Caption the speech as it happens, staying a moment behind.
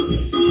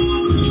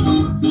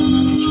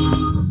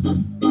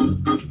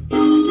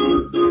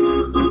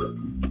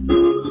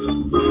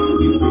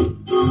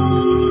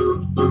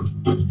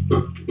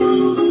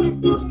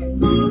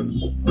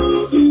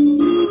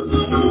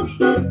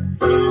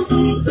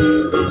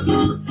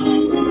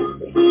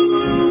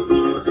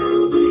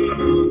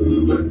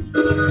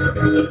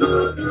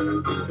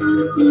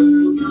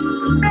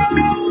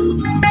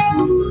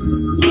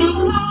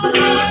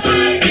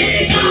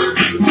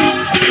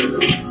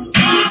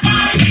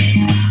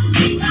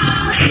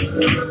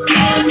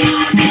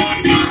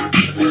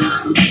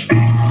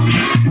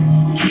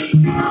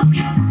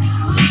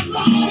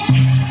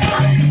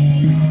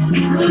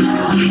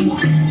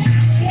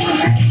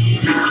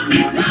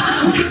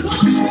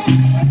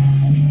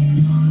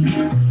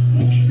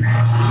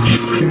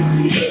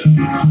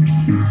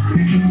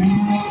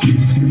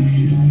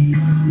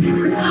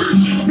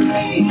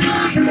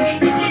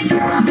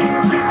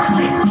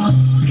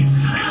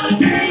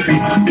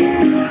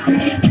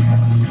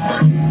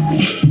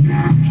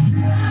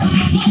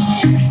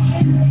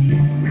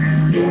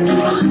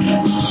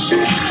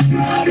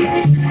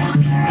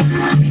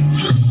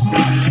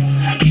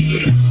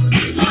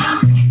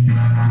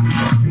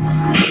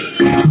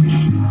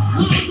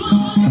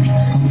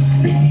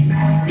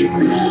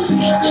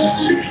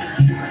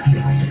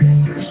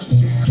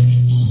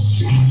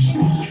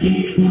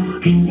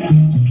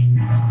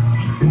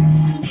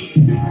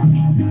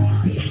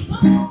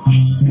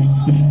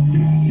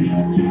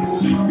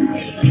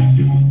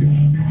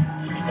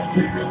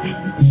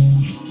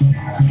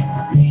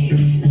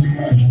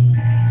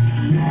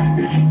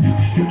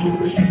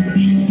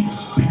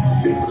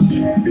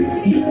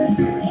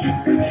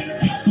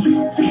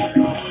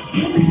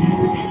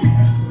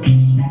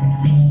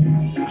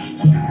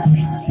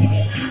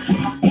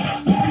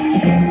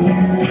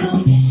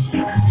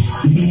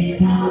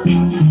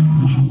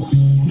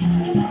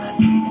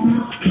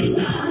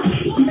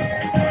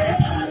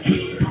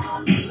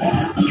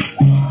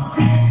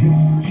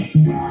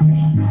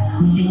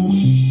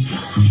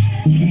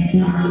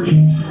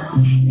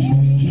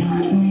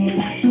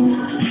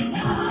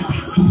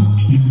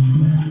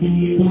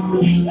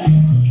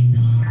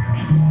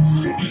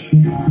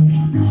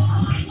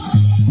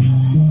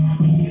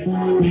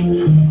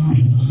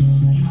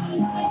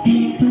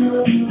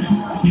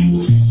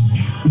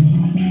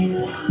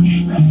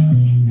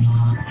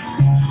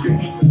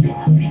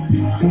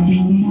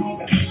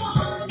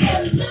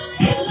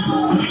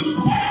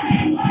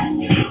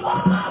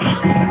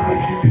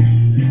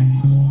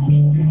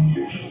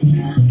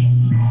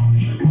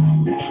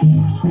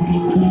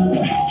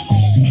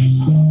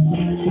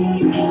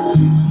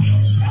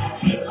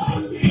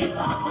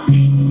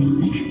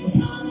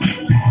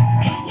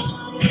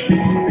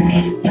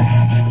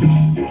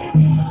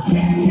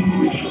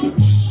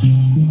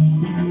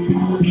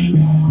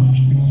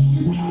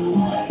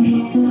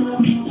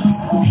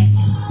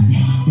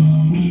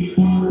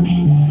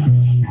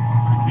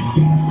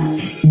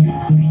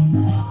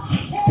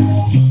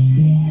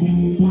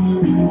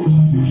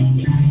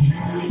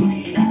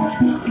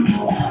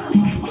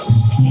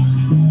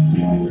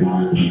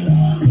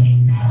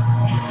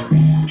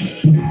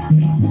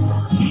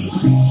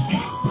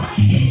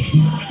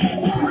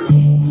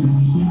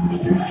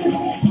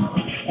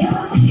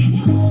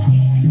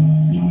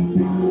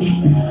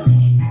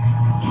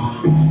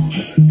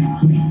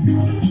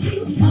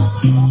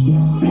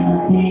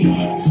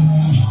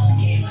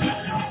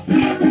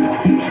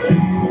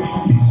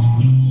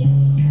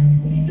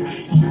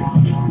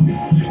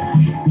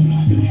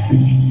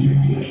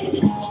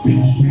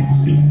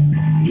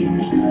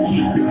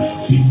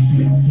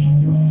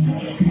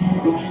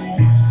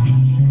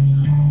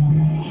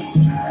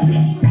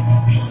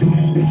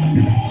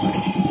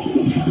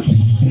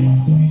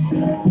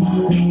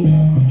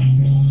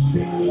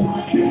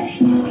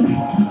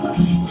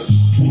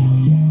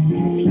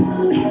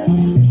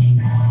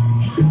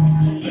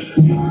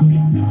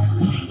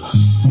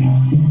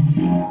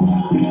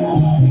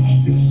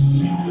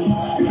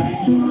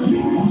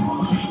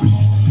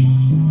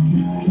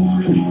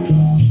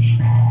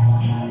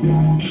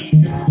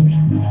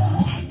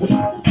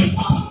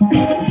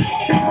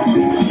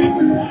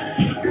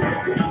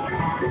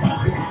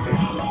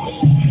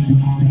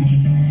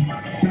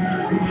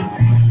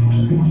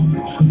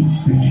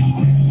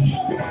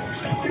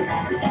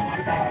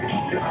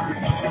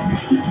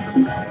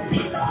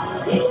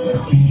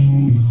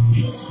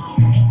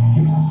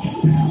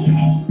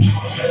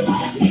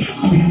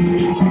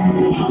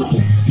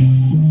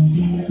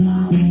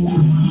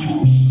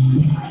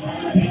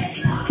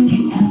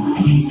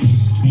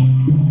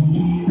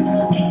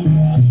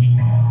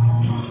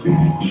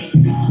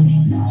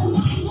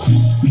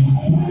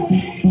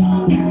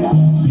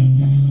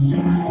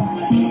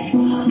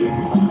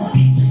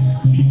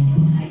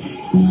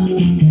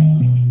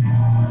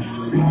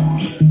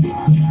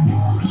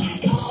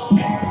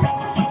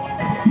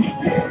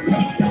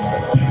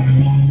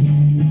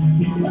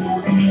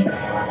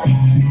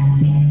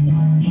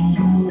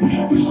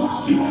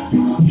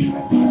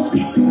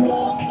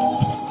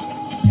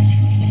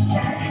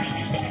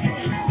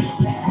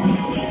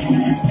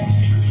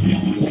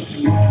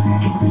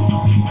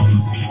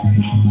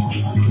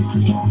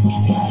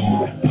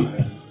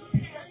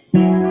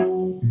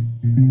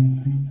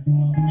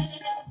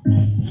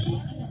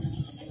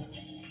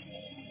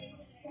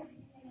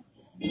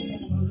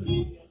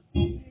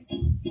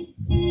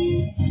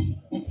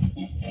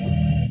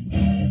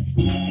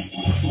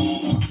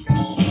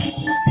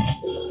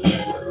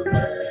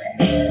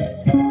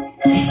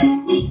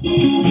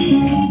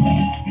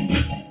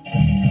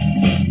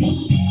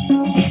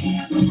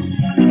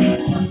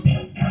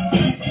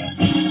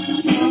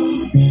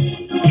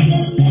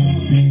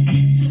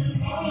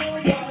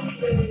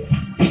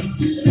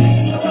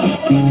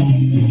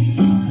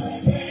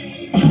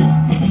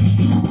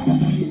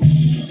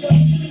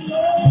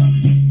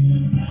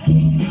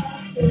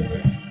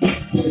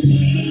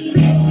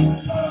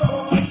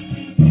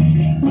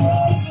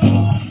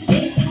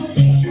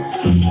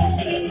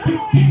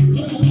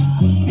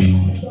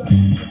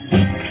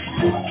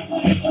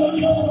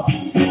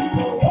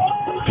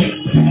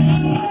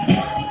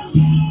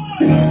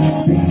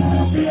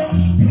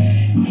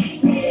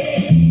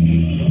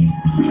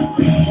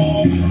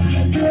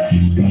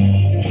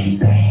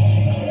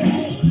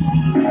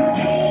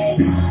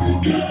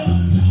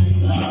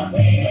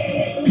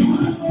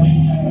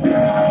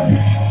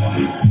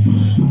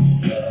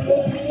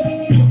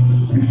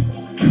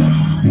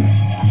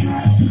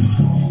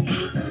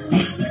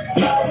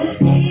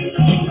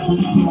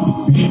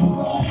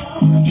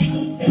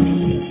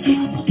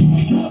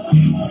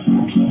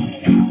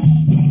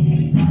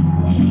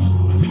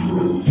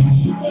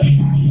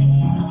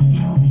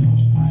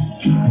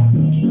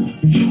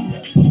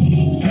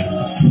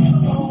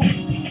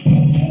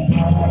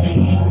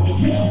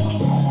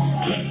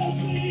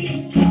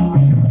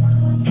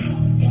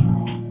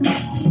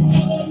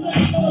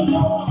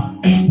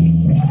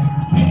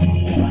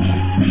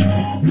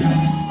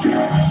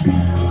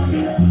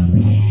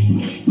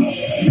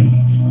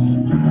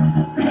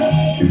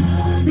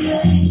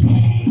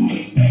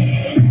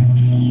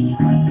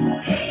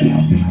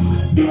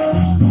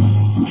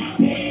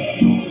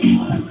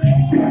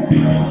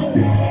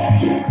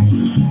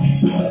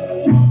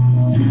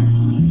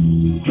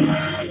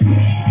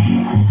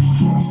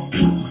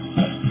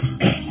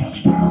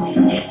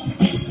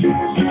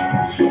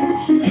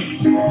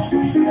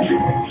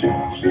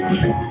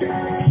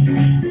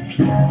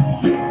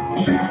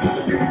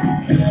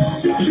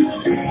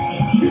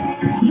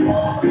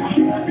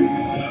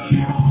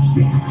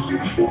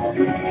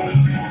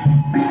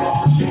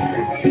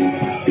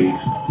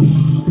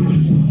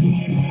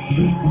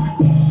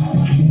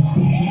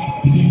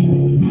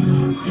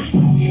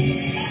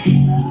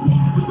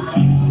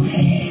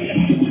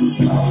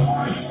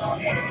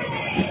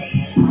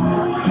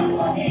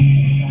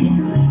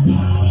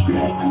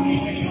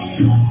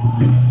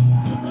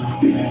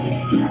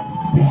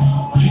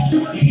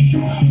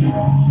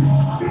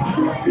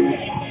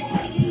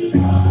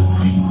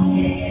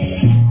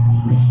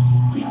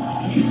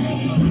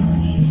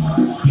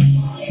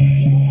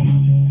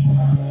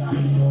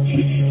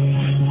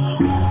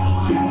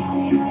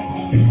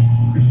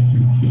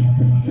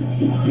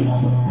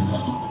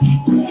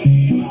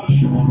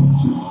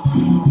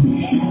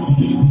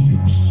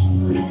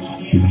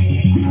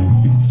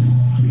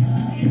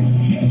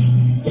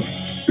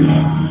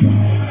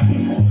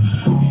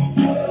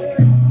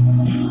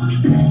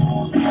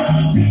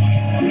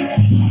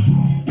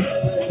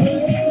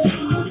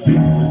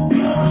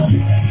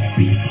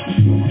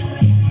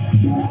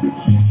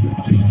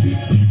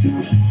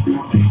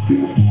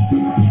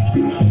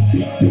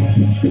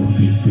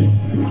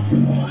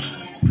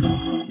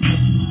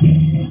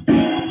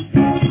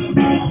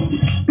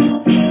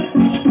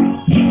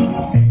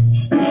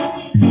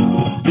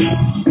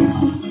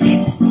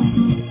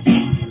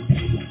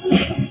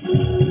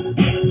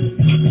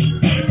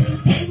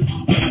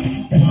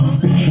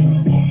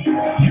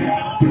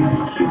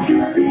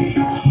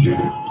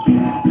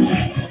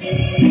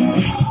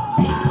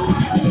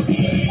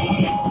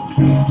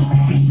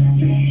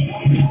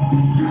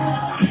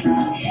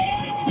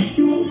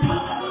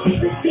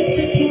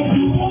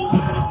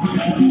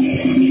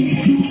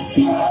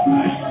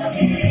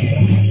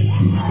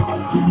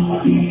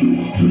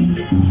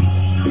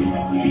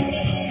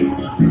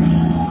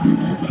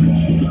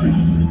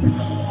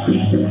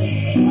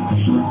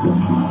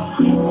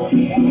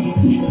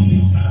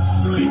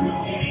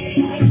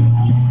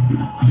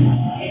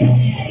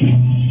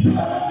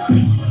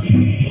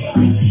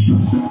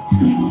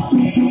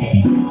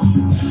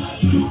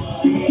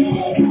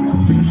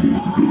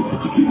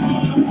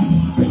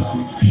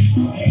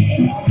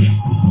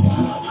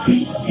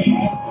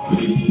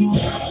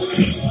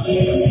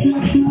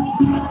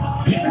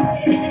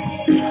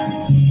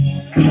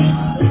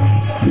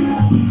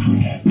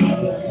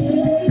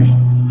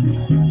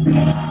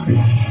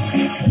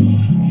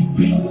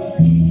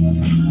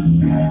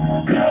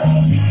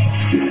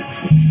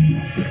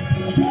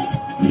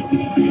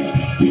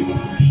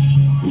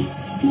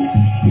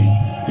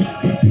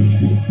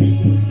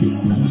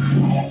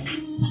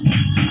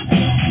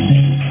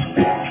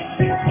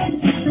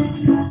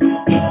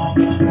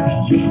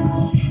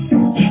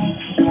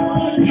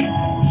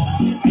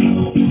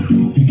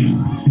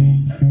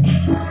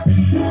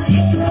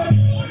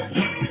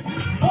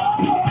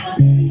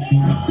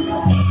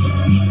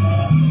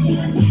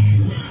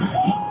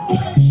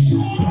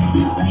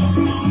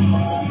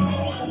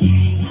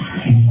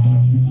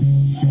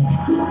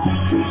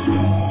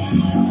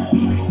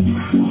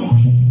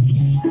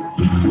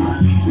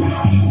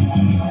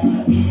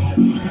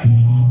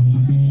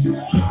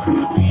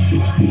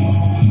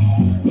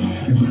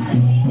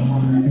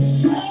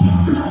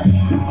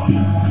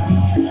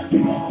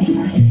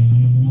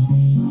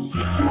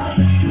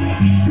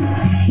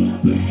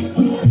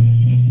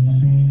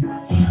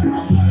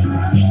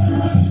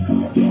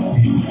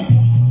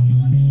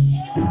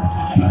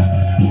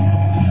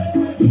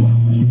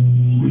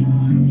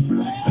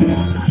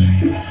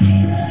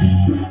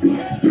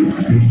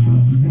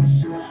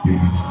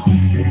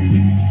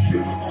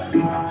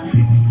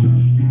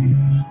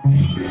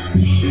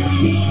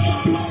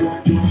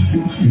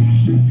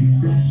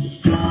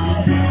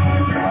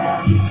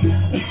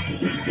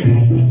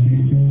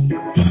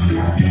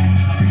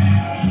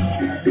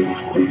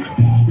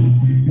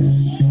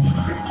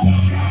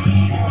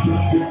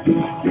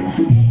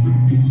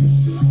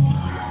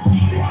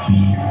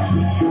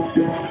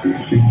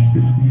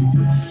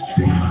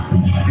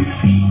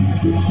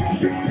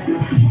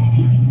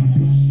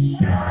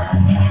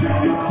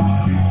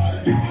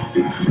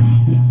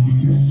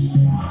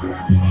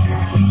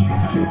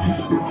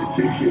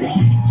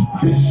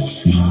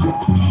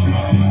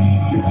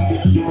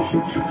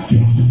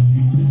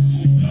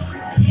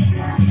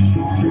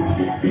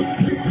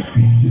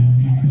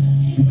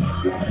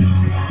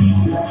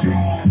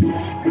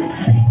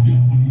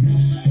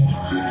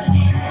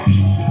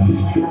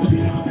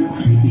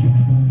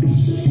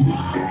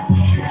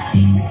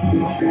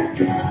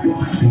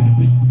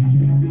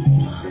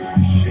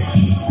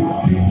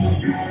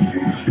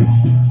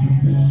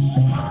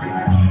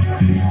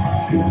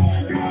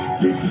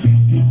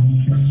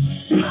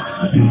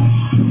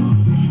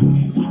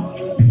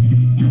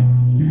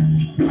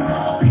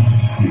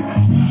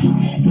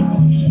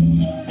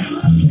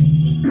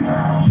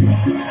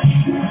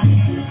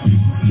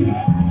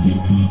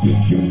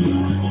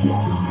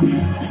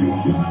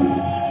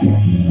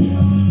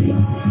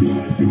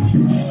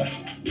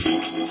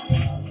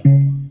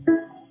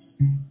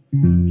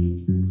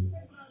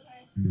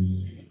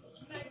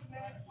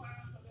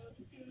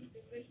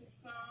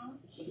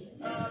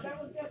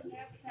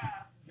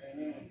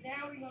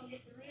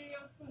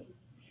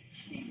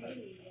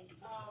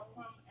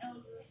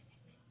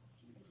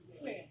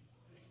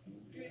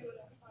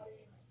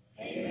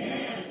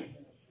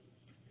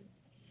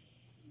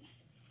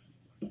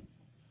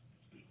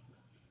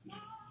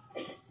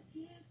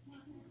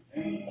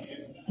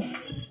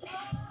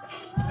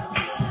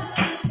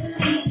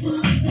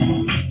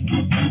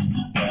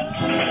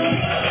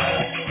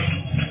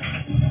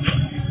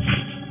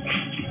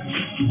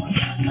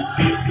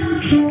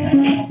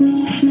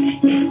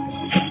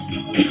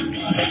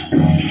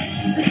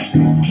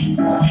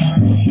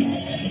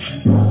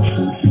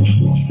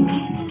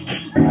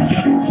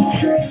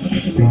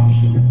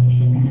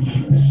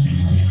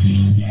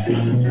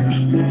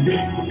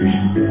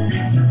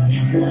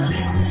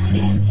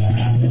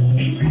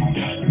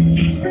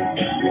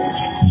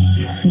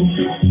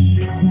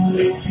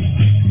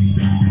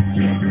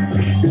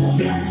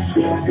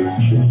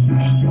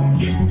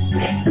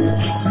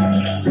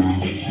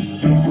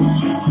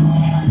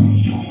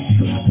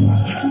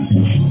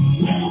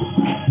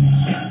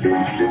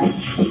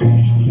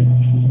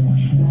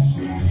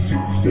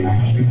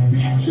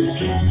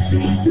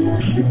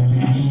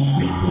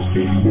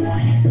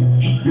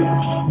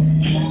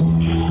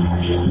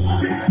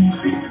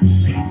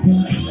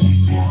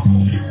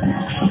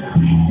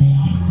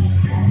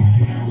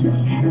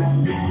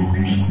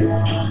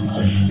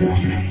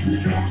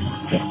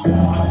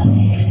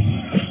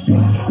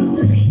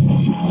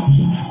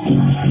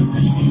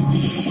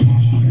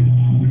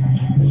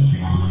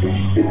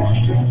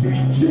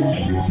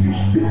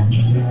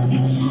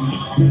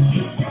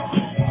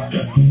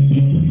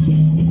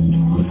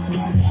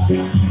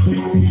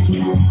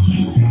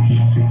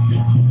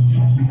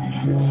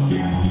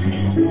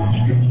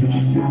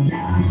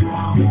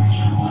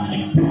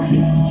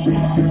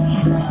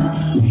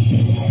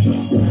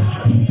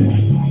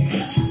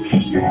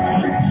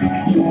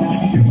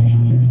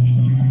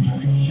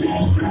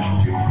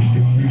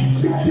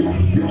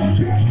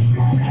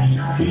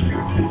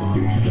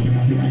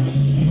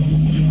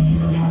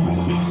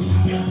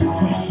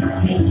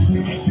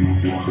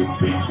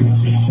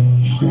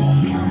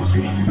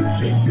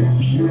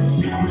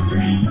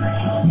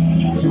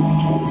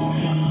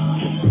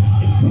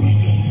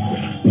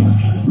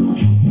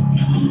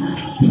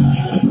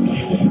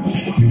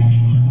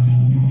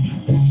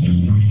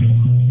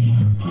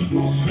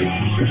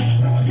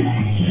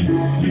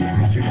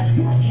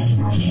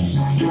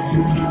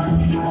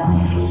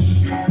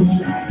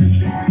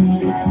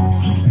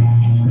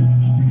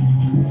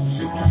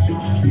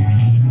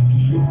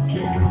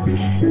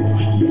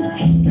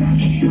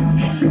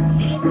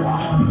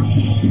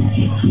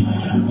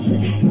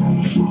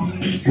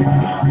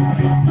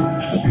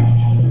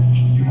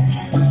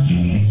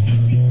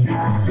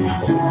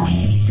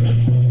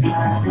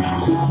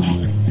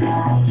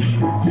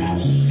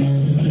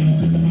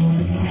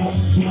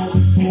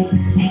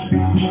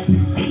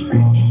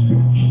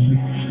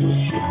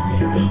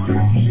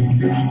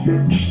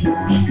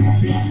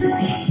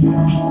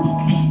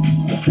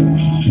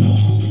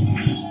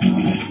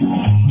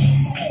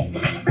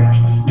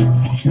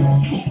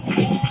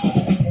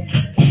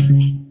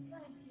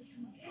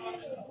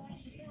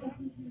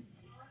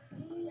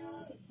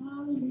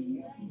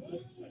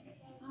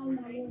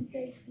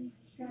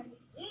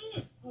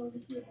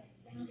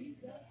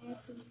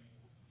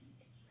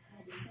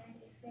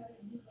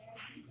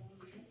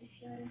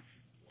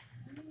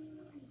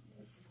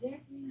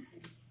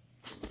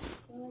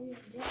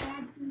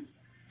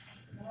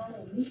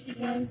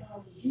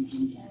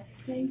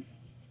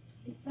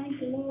Thank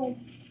the Lord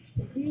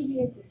to be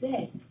here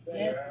today.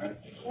 Yes.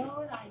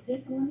 Lord, I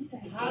just want to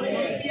thank you.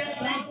 Hallelujah.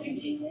 Thank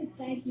you, Jesus.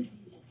 Thank you,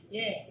 Jesus.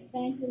 Yeah.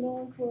 Thank the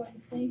Lord for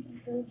the saints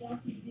and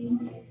Philadelphia being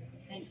here.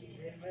 Thank you.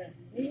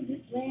 We're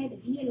just glad to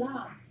be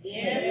alive.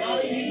 Yes.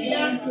 Hallelujah.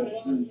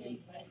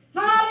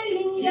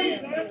 Hallelujah.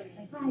 Yes.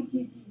 Thank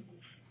you, Jesus.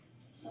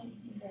 Thank you,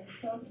 Jesus. I was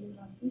talking to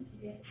my sister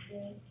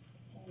yesterday,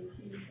 and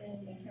she was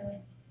saying that her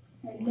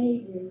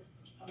neighbor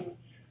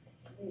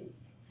was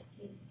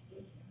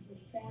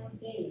found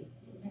dead.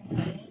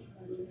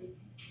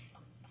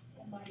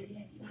 Somebody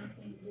had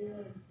something to do,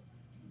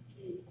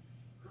 and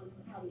I don't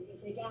know how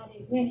they got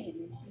it, went in,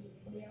 and she was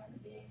there on the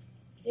bed,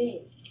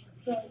 dead.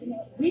 So,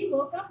 we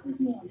woke up this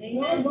morning. The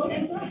Lord woke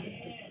us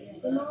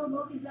up. The Lord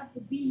woke us up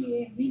to be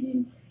here,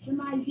 and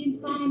somebody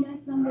didn't find us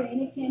somewhere,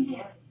 and it can't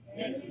happen.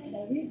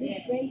 So we're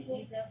just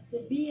grateful to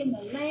be in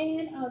the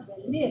land of the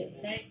living.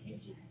 Thank you,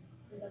 Jesus.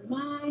 With a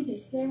mind to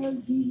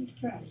serve Jesus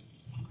Christ.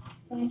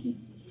 Thank you,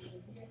 Jesus.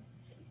 We're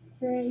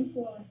praying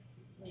for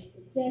the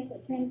success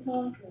of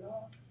Pentecost and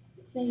all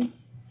the saints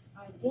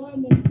are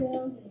enjoying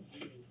themselves and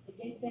to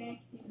get back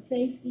in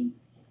safety.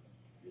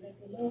 Let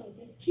the Lord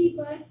just keep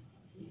us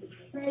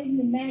praising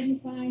and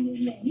magnifying His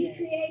name. He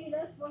created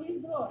us for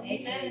His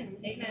glory. Amen.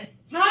 Amen.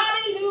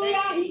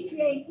 Hallelujah. He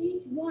created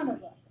each one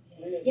of us.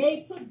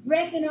 He put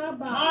breath in our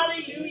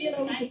body. Hallelujah.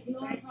 So we can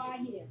glorify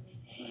Him.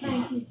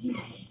 Thank you,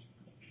 Jesus.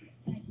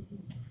 Thank you,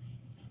 Jesus.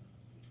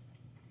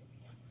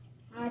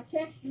 Our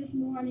text this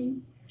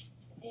morning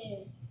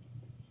is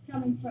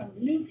coming from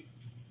Luke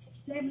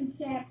 7th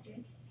chapter,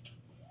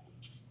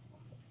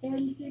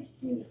 36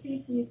 through the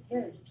 50th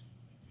verse.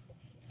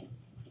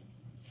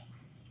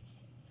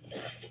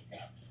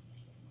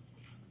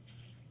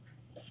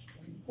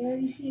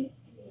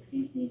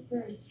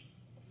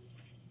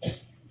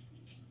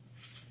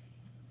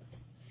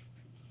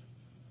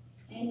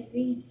 And it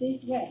reads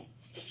this way.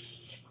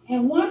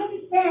 And one of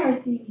the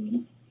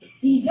Pharisees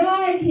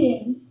desired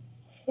him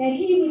that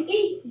he would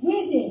eat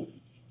with him.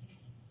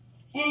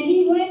 And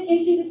he went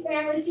into the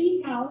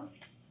Pharisee's house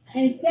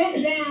and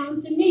sat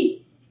down to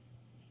meat.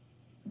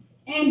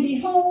 And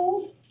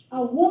behold,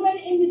 a woman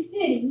in the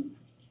city,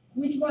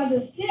 which was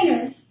a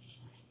sinner,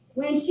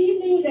 when she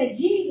knew that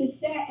Jesus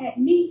sat at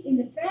meat in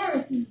the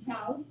Pharisee's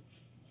house,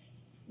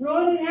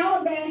 brought an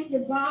alabaster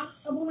box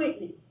of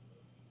ointment,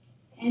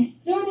 and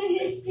stood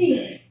at his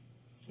feet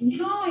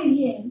behind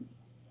him,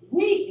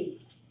 weeping,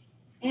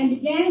 and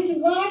began to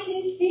wash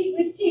his feet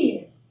with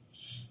tears,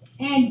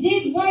 and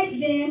did wipe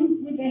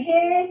them with the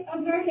hairs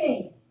of her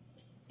head,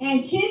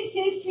 and kissed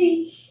his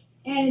feet,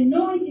 and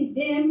anointed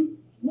them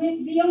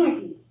with the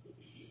ointment.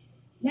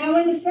 Now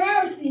when the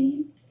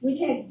Pharisee,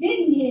 which had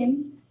bidden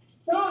him,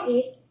 saw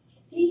it,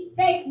 he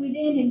spake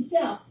within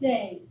himself,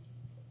 saying,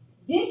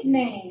 This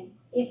man,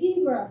 if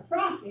he were a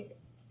prophet,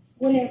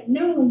 would have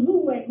known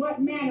who and what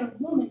manner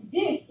of woman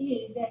this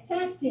is that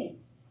touched him,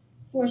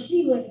 for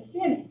she was a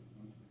sinner.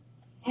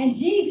 And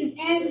Jesus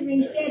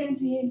answering said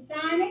unto him,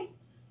 Simon,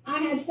 I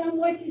have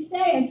somewhat to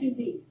say unto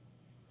thee.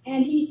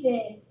 And he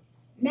said,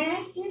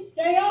 Master,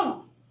 say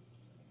on.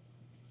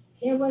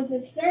 There was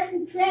a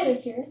certain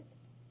creditor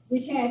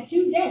which had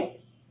 2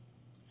 debtors.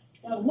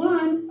 The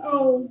one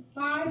owed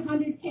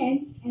 500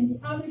 pence, and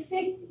the other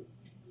 60.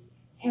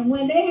 And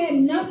when they had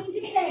nothing to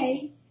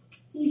pay,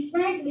 he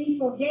frankly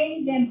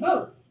forgave them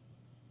both.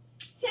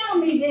 Tell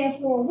me,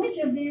 therefore, which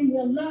of them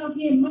will love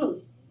him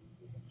most?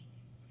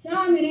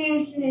 Simon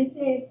answered and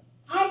said,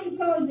 I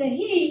suppose that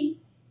he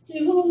to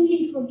whom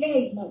he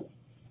forgave most.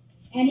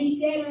 And he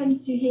said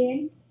unto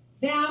him,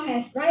 Thou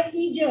hast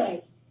rightly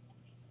judged.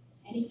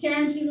 And he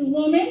turned to the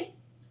woman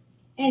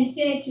and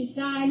said to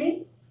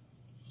Simon,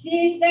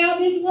 Seest thou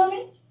this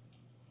woman?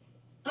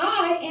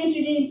 I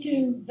entered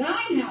into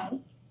thine house.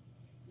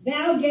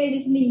 Thou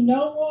gavest me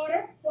no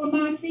water for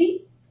my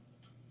feet,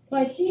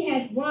 but she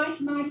has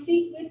washed my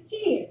feet with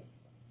tears,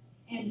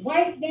 and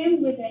wiped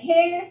them with the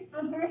hair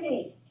of her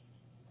head.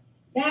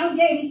 Thou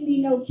gavest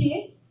me no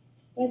kiss,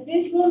 but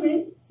this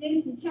woman,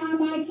 since the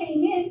time I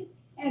came in,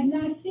 has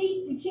not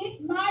ceased to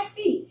kiss my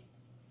feet.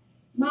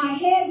 My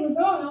head with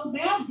oil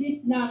thou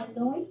didst not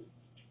anoint,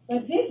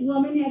 but this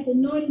woman hath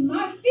anointed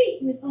my feet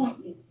with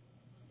ointment.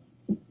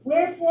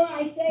 Wherefore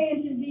I say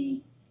unto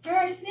thee,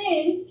 her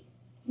sins,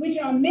 which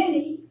are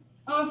many,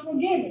 are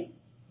forgiven,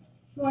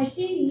 for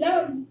she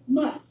loved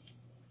much.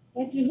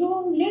 But to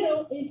whom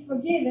little is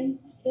forgiven,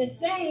 the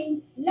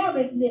same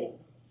loveth little.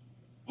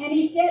 And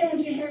he said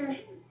unto her,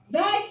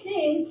 Thy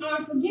sins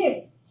are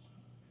forgiven.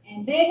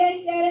 And they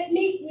that sat at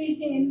meat with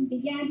him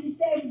began to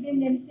say within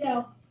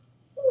themselves,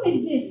 Who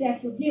is this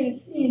that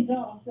forgiveth sins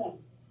also?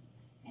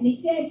 And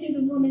he said to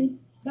the woman,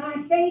 Thy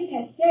faith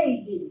hath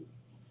saved thee.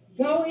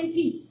 Go in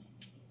peace.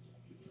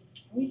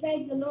 We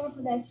thank the Lord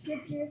for that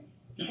scripture.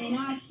 And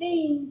our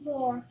theme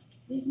for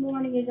this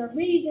morning is a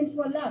reason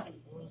for loving.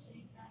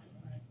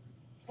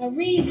 A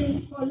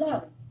reason for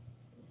loving.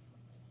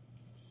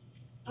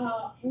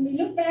 When we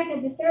look back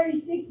at the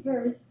 36th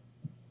verse,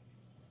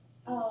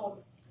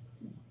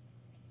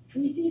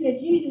 we see that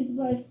Jesus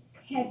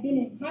had been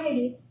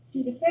invited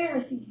to the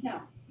Pharisees'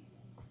 house.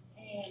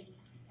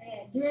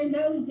 And during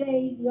those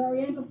days, the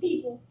Oriental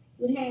people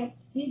would have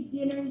big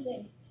dinners,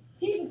 and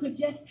people could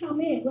just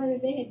come in, whether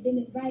they had been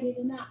invited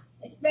or not.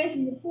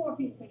 Especially the poor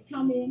people could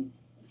come in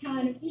and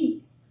kind of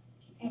eat.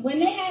 And when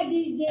they had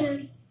these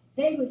dinners,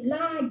 they would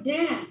lie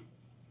down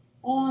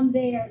on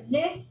their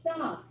left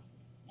side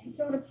and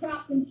sort of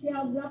prop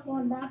themselves up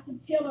on lots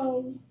of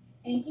pillows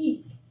and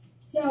eat.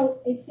 So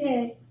it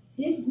says,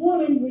 this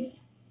woman, which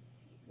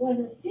was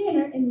a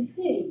sinner in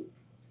the city,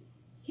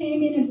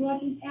 came in and brought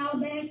this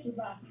alabaster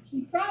box.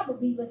 She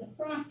probably was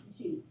a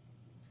prostitute,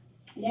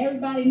 and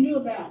everybody knew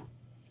about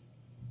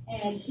it.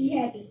 And she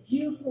had this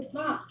beautiful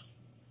box,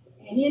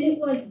 and in it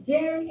was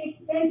very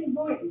expensive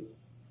ointment.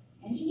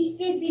 And she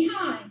stood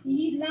behind. See,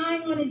 he's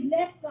lying on his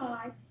left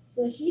side,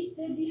 so she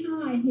stood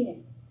behind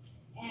him.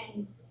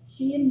 And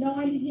she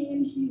anointed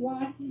him, she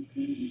washed his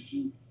feet,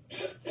 she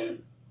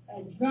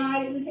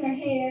dried it with her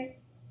hair.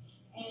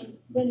 And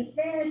when the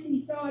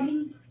Pharisee saw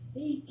it,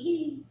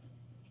 he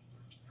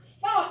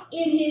thought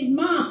in his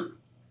mind.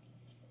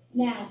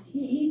 Now,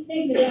 he's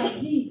thinking about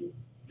Jesus.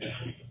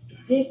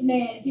 This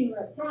man, if he were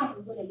a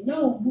prophet, would have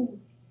known who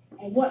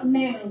and what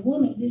manner of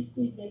woman this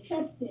is that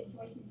touched him,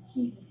 for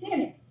she's a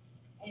sinner.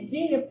 And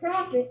being a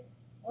prophet,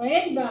 or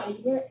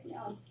anybody,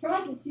 a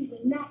prophecy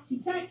was not to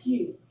touch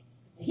you.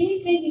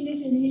 He's thinking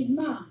this in his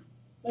mind.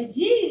 But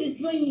Jesus,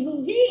 being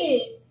who he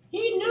is,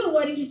 he knew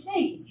what he was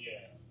thinking.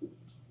 Yeah.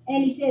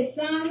 And he said,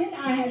 Simon,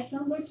 I have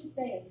somewhat to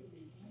say unto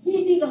you.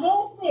 He knew the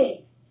whole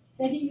thing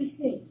that he was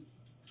thinking.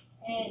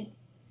 And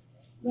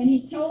when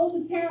he told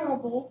the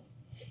parable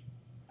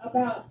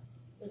about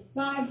the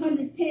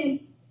 500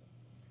 pence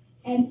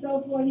and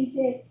so forth, he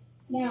said,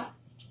 Now,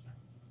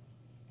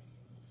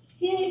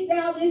 seest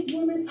thou this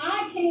woman?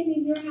 I came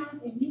in your house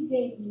and you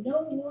gave me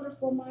no water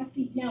for my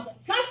feet. Now,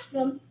 the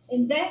custom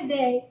in that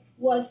day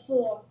was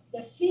for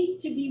the feet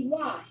to be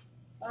washed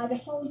by the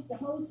host. The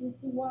host was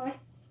to wash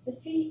the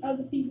feet of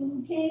the people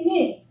who came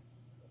in.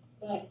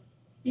 But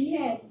he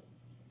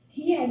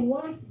hadn't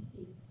washed his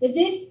feet. But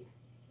this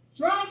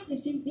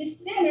prostitute, this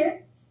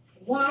sinner,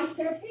 washed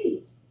her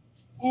feet.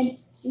 And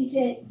he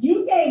said,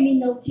 You gave me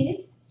no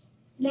kiss.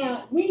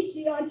 Now, we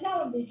see on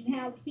television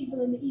how the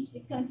people in the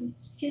eastern countries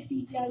kiss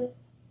each other,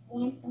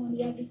 one on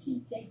the other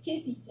cheek. They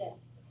kiss each other.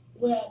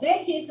 Well,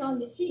 they kiss on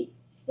the cheek.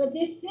 But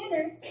this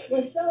sinner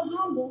was so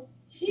humble,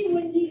 she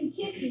wouldn't even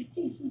kiss his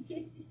teeth. She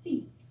kissed his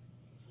feet.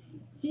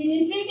 She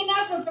didn't think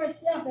enough of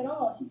herself at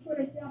all. She put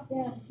herself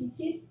down and she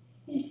kissed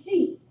his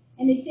feet.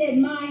 And it said,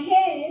 my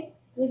head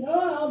with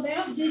oil,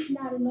 thou didst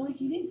not anoint.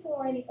 You didn't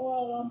pour any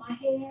oil on my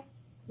hair,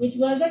 which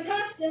was a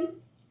custom.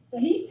 So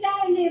he's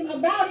telling him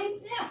about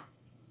himself.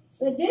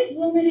 But this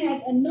woman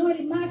has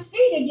anointed my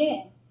feet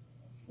again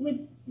with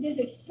this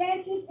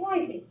expensive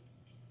ointment.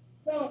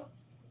 So,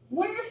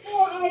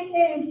 wherefore I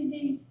say unto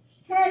thee,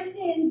 her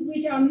sins,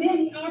 which are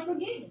many, are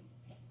forgiven.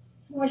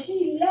 For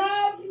she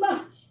loved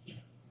much.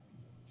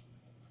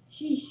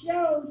 She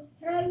showed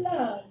her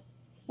love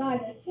by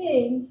the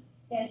things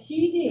that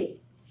she did.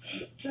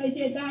 So he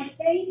said, thy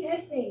faith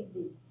has saved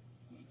thee.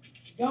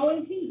 Go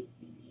in peace.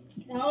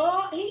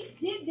 Now, he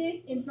did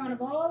this in front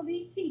of all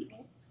these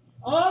people.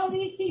 All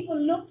these people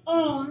looked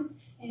on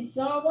and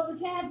saw what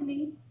was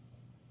happening.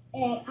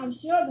 And I'm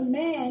sure the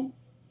man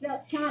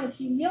felt kind of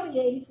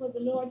humiliated for the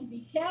Lord to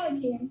be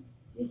telling him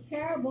this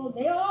parable.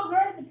 They all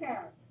heard the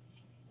parable.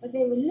 But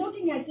they were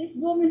looking at this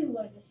woman who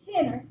was a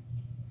sinner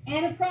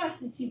and a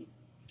prostitute.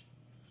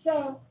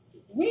 So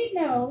we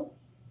know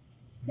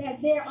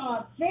that there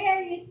are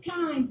various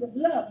kinds of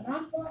love. And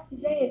our thought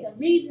today is a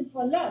reason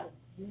for loving.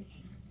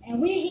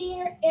 And we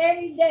hear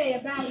every day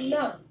about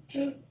love.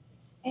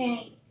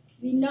 And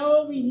we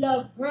know we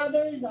love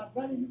brothers, our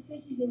brothers and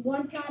sisters in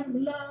one kind of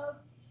love.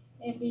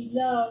 And we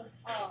love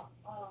our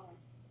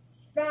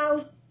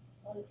spouse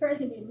or the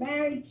person we're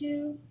married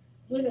to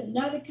with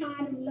another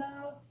kind of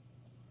love.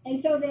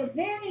 And so there are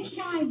various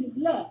kinds of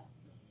love.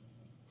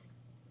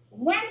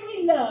 When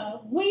we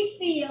love, we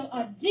feel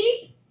a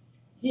deep,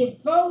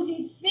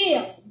 devoted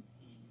feeling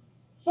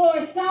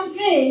for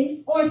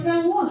something or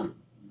someone.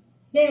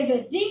 There's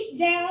a deep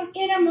down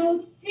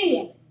innermost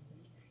feeling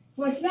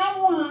for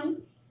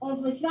someone or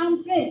for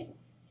something.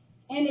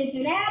 And it's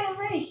an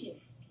adoration.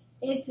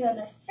 It's an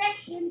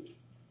affection,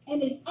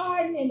 and it's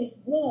ardent and it's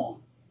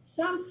warm.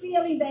 Some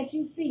feeling that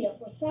you feel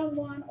for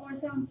someone or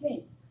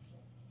something.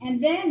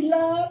 And then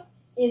love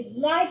is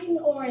liking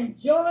or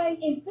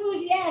enjoying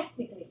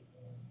enthusiastically,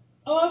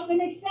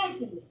 often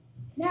excessively.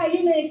 Now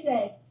you may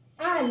say,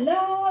 I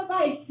love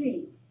ice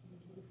cream,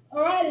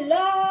 or I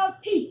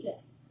love pizza.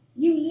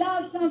 You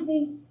love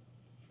something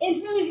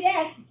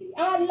enthusiastically.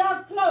 I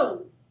love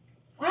clothes.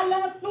 I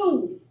love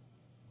food.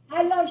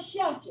 I love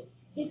shelter.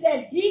 It's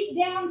that deep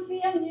down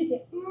feeling. You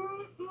say,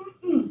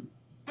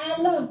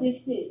 I love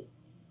this thing.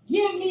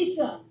 Give me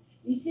some.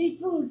 You see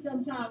food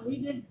sometimes,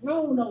 we just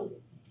groan over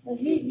it. Because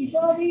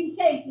before we even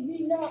taste it,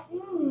 we know,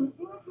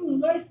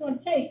 what it's going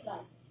to taste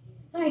like.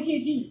 Thank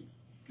you, Jesus.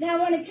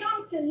 Now, when it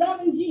comes to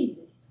loving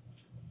Jesus,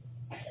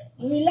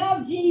 when we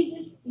love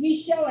Jesus,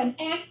 we show an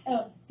act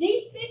of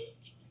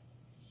deepest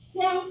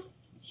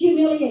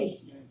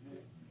self-humiliation.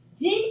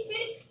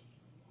 Deepest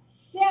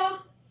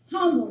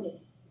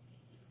self-humbleness.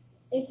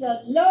 It's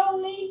a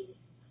lowly,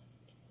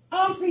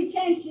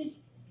 unpretentious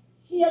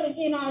feeling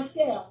in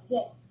ourselves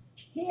that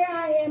here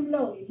I am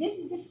lowly. This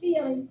is the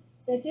feeling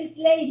that this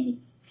lady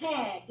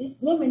had, this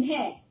woman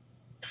had.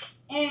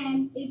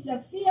 And it's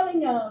a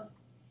feeling of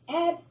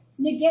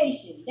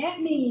abnegation.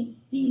 That means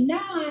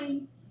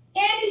denying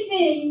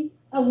anything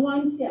of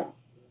oneself.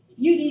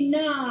 You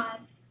deny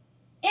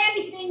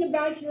anything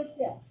about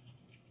yourself.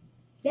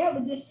 That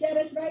would just shut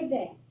us right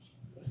there.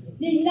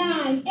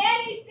 Denying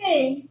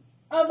anything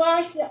of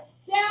ourselves.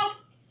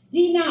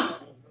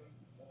 Self-denial.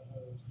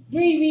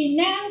 We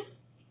renounce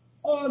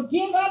or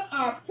give up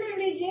our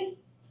privileges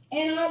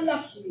and our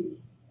luxuries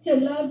to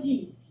love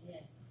Jesus.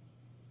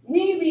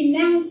 We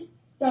renounce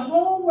the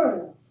whole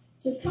world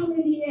to come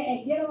in here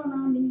and get on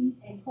our knees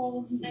and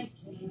call Jesus.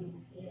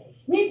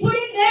 We put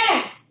it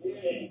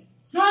there.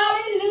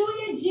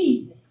 Hallelujah,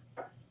 Jesus.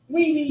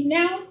 We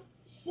renounce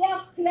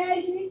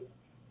self-pleasure,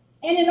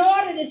 and in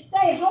order to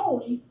stay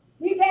holy,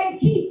 we better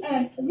keep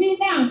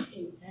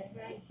renouncing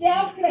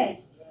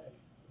self-pleasure.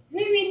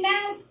 We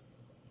renounce,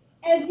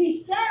 as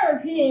we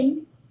serve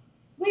Him,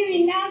 we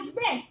renounce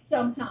rest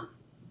sometimes.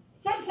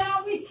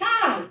 Sometimes we're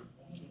tired.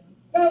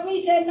 But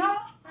we say, no,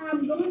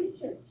 I'm going to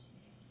church.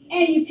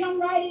 And you come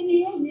right in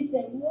here and you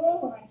say, whoa,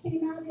 when I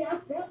came out here, I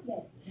felt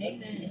that.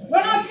 Amen.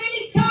 When I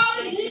finished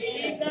college,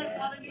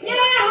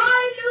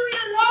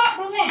 hallelujah,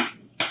 Lord bless.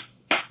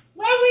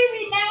 When we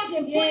renounce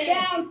and put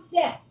down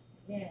self.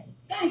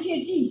 Thank you,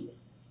 Jesus.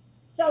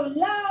 So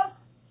love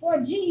for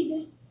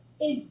Jesus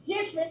is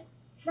different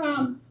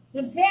from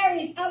the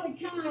various other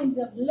kinds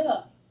of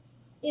love.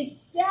 It's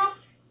self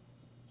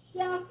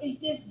is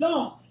just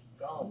gone.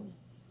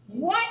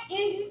 What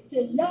is it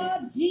to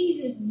love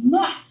Jesus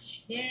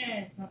much?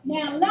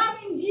 Now,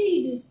 loving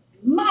Jesus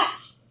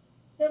much,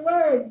 the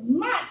word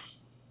much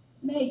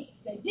makes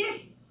the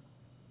difference.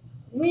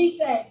 We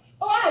say,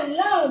 oh, I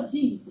love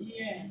Jesus.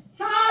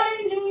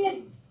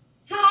 Hallelujah.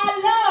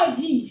 I love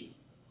Jesus.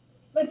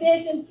 But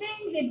there's some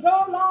things that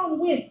go along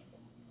with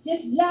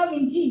just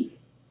loving Jesus.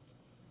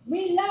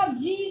 We love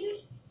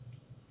Jesus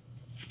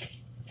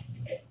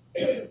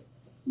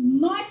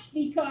much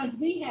because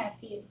we have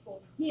been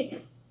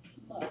forgiven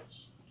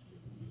much.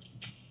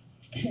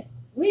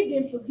 we've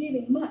been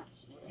forgiven much.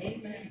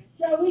 Amen.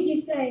 So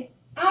we can say,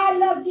 I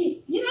love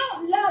Jesus. You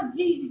don't love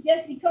Jesus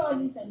just because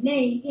it's a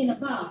name in a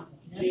Bible.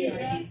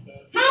 Yeah.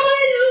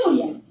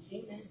 Hallelujah.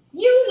 Amen.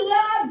 You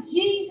love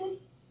Jesus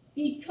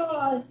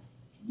because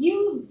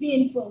you've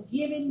been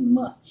forgiven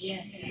much.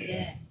 Yeah.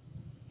 Yeah.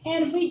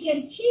 And we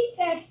can keep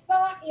that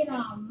thought in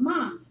our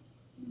mind.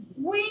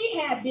 We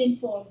have been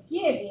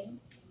forgiven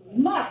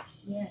much.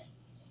 Yes.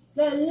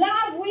 The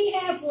love we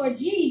have for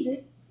Jesus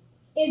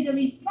is a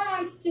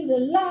response to the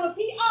love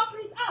he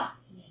offers us.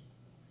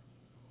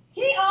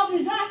 He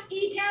offers us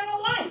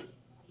eternal life.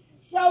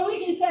 So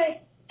we can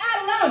say,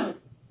 I love him.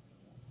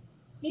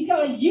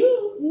 Because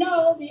you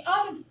know the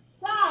other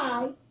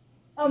side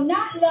of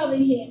not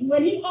loving him,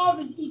 when he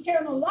offers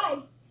eternal life,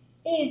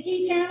 is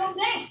eternal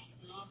death.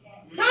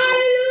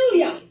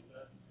 Hallelujah.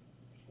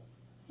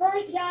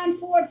 1 John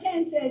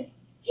 4:10 says,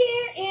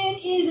 herein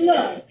is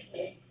love.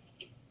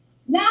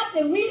 Not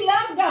that we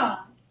love God,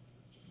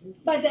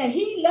 but that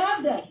he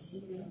loved us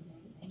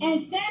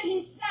and sent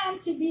his Son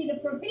to be the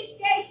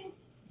propitiation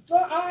for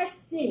our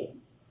sins.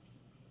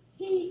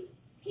 He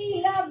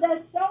loved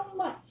us so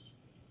much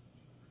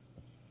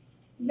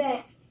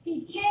that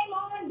he came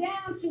on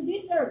down to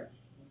this earth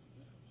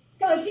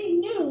because he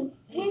knew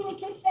we would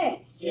confess.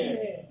 Yeah.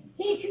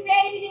 He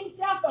created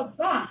himself a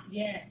body.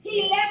 Yeah.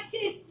 He left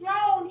his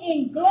throne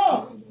in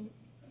glory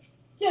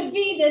to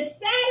be the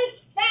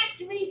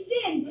satisfactory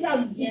sin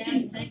substitute.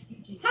 Yeah. Thank you,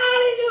 Jesus.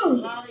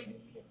 Hallelujah. Hallelujah.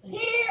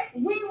 Here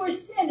we were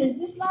sinners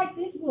just like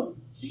this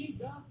woman.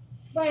 Jesus.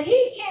 But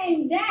he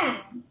came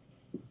down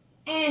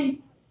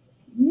and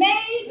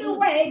made the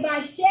way by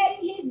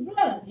shedding his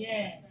blood.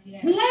 Yeah.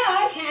 Yeah.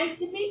 Blood has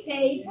to be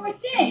paid for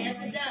sin. Yes,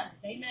 it does.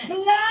 Amen.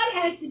 Blood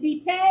has to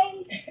be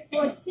paid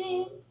for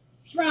sin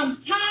from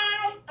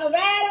time of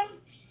Adam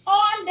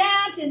on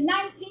down to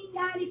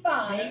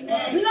 1995.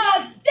 Amen.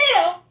 Blood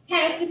still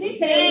has to be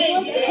paid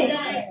for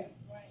sin.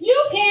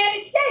 You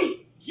can't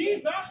escape.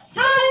 Jesus.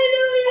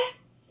 Hallelujah.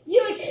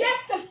 You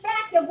accept the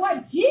fact of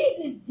what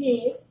Jesus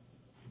did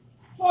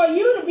for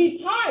you to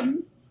be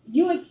pardoned.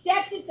 You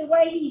accept it the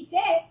way he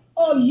said,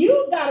 or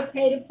you got to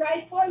pay the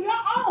price for your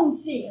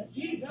own sins.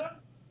 Jesus.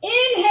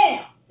 In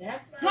hell.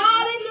 That's right.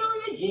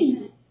 Hallelujah,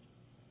 Jesus.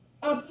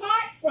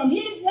 Apart from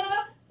his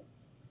love,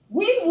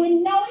 we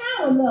wouldn't know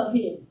how to love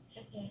him.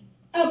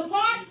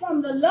 Apart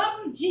from the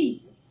love of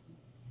Jesus,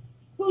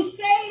 who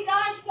saved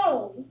our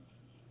souls,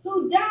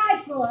 who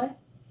died for us,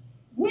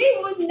 we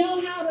wouldn't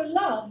know how to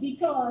love,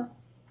 because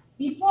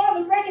before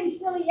the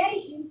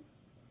reconciliation,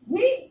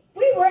 we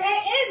were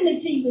at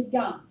enmity with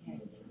God.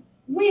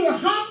 We were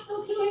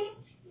hostile to him.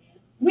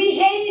 We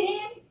hated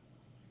him.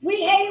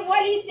 We hated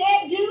what he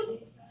said do.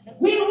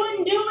 We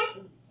wouldn't do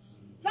it.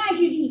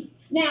 Thank you, Jesus.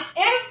 Now,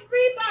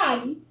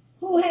 everybody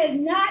who has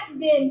not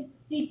been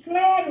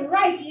declared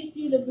righteous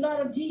through the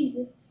blood of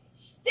Jesus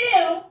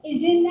still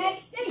is in that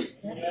state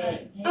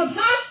of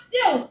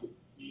hostility,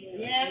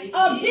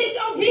 of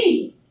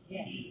disobedience,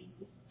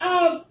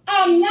 of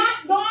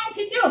not going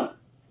to do it.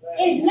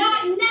 It's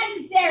not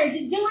necessary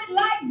to do it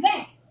like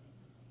that.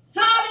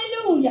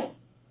 Hallelujah.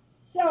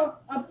 So,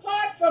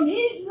 apart from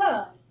his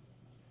love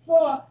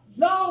for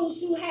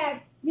those who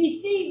have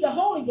received the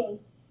Holy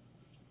Ghost,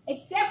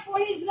 except for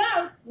his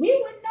love, we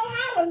wouldn't know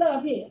how to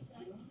love him.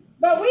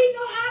 But we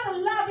know how to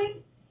love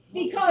him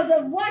because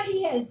of what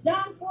he has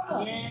done for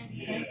us.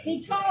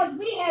 Because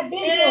we have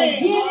been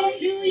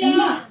forgiven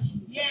much.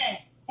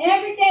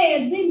 Every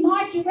day as we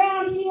march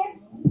around here,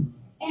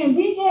 and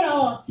we get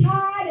all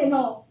tired and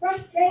all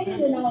frustrated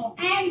and all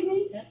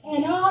angry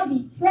and all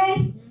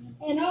depressed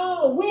and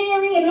all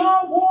weary and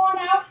all worn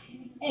out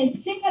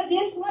and sick of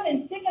this one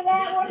and sick of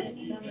that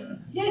one.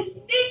 Just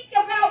think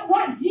about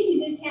what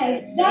Jesus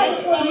has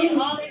done for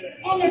you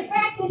and the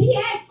fact that he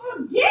has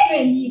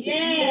forgiven you.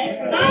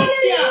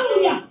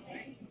 Hallelujah.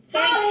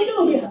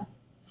 Hallelujah.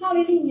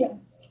 Hallelujah.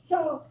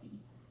 So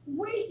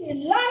we should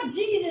love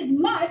Jesus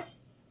much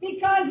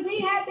because we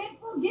have been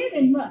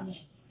forgiven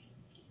much.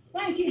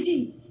 Thank you,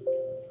 Jesus.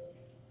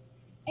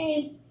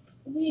 And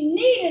we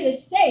needed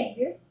a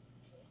Savior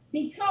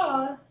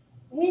because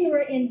we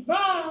were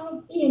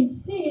involved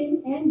in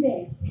sin and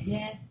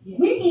death.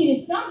 We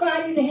needed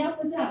somebody to help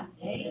us out.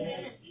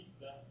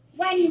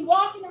 When you're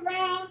walking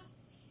around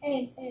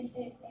and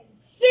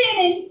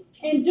sinning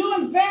and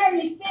doing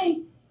various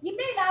things, you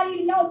may not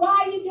even know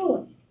why you're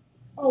doing it.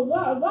 Or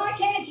why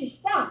can't you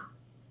stop?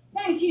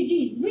 Thank you,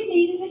 Jesus. We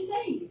needed a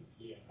Savior.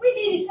 We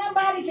needed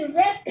somebody to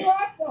rescue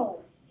our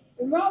souls.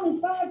 In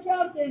Romans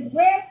 5:12 says,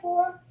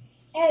 wherefore,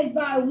 as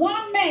by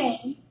one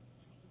man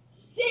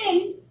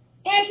sin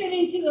entered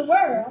into the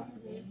world,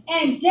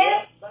 and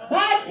death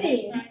by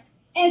sin,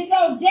 and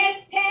so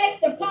death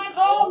passed upon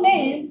all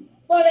men,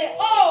 for that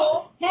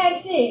all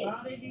have sinned.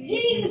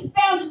 Jesus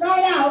spells it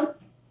right out.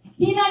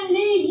 He doesn't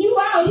leave you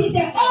out. He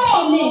said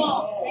all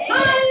men.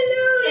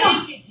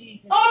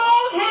 Hallelujah.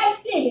 All have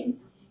sinned.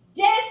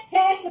 Death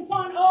passed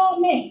upon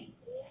all men.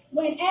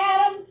 When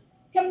Adam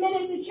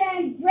committed the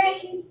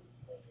transgression,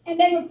 and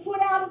they were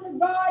put out of the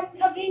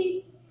Garden of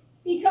Eden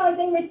because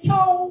they were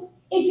told,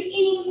 if if you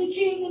eat of the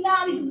tree of the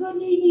knowledge of good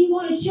and evil, you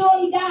want to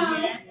surely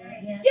die.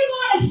 Yeah. You're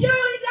going to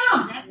surely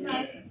die. That's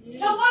right.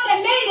 The one that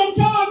made him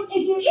told him,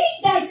 if you eat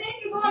that thing,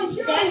 you're going to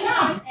surely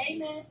die.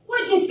 Amen.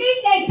 Would you think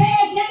they pay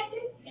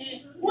attention?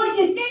 Would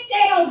you think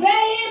they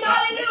obey him?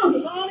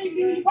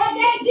 Hallelujah. But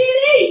they did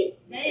eat.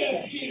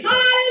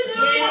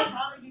 Hallelujah.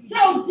 So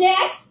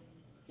death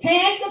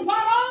passed upon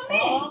all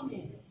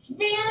men.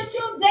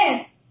 Spiritual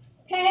death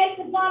passed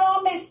upon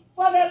all men,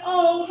 for that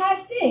all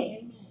have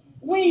sinned.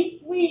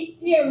 We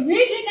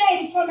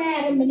originated from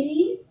Adam and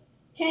Eve,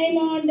 came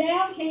on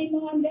down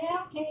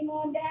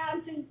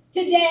to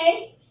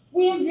today.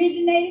 We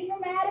originated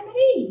from Adam and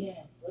Eve.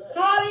 Yeah.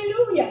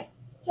 Hallelujah.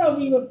 So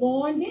we were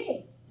born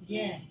dead.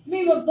 Yeah.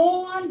 We were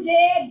born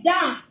dead,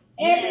 dying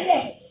every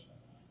day.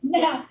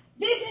 Now,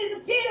 this is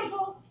a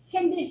pitiful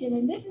condition,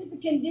 and this is the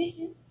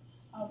condition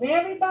of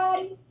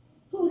everybody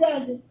who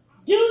doesn't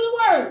do the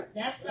word.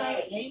 That's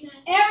right. Amen.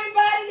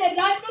 Everybody that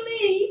doesn't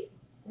believe,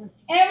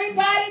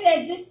 everybody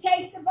that just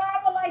takes the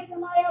Bible like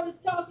somebody I was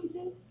talking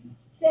to,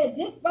 said,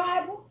 this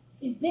Bible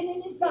has been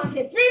in this box.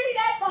 Said, bring me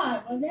that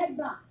Bible in that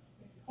box.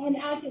 And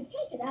I said,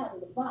 take it out of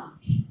the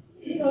box.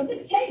 You know,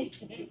 just take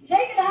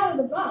it out of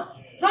the box.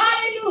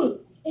 Hallelujah.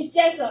 It's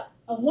just a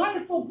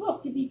wonderful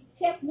book to be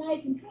kept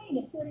nice and clean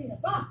and put in a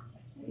box.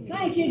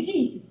 Thank you,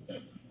 Jesus.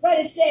 But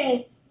it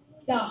says,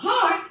 the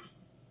heart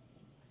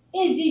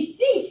is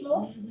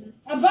deceitful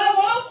above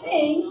all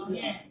things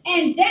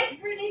and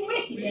desperately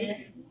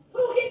wicked.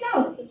 Who can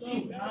know?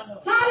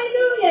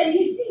 Hallelujah.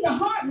 You see the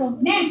heart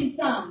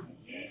romanticized.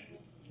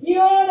 You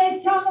know,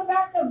 they talk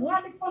about the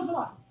wonderful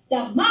heart.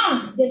 The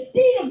mind, the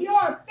seat of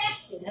your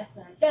affection.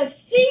 The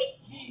seat,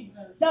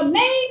 the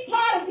main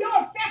part of your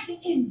affection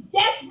is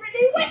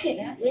desperately wicked.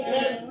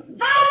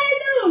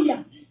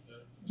 Hallelujah.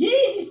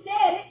 Jesus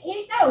said it.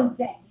 He knows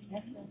that.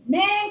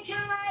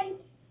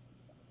 Mankind's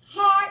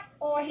heart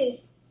or the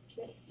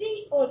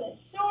seat or the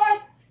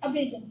source of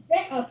his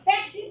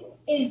affection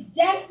is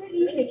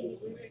desperately wicked.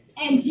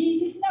 And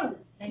Jesus knows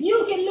it.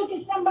 You can look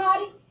at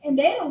somebody and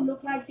they don't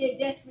look like they're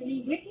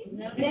desperately wicked.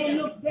 They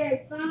look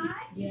very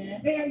fine,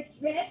 very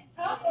dressed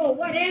up or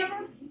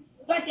whatever.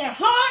 But their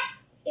heart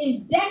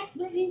is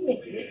desperately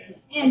wicked.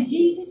 And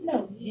Jesus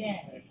knows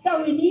it.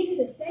 So we needed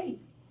a Savior.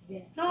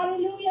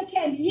 Hallelujah.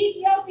 Can the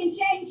Ethiopian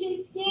change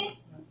his skin?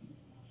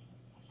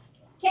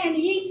 Can the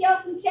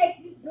Ethiopian take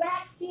his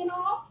black skin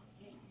off?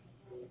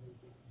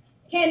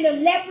 Can the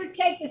leopard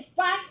take the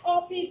spots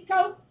off his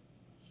coat?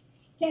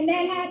 Can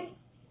that happen?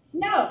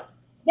 No.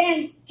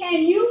 Then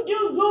can you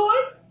do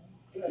good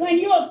when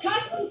you're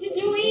accustomed to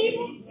do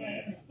evil?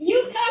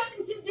 You're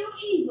accustomed to do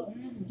evil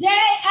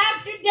day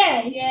after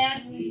day.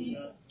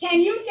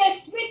 Can you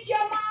just switch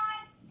your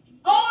mind?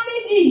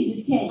 Only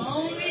Jesus can.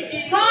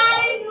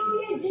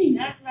 Hallelujah, Jesus.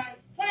 That's right.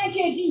 Thank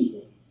you,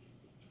 Jesus.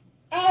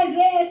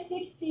 Isaiah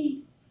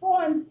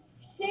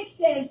 64:6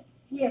 says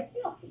we are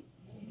filthy.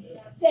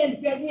 Says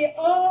that we're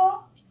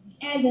all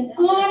as an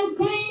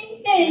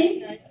unclean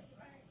thing,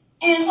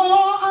 and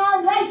all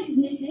our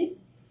righteousnesses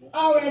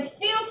are as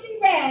filthy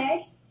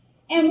rags,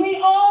 and we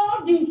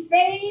all do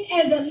fade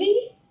as a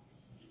leaf,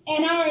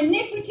 and our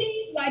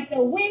iniquities like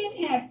the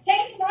wind have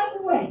taken us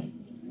away.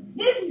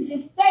 This is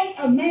the state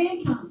of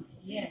mankind.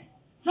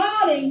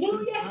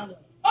 Hallelujah.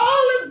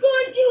 All the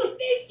good you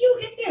think you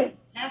can do.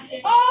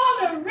 All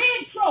the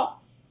Red Cross.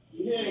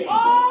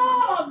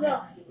 All of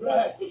the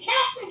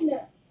helping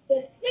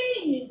the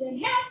seniors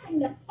and helping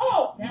the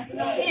poor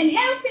and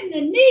helping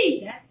the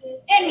needy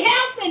and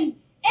helping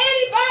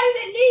anybody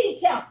that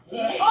needs help.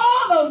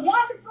 All the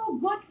wonderful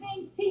good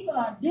things people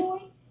are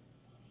doing,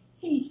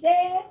 he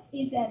says,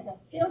 is as a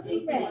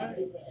filthy rag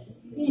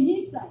in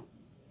his sight.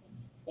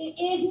 It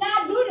is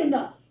not good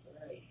enough.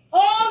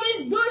 All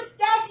this good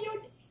stuff,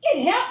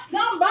 it helps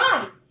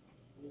somebody,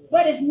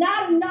 but it's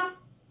not enough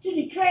to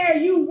declare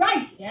you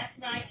righteous. That's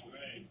right.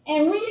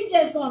 And we're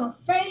just going to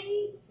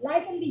fade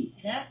like a leaf.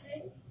 That's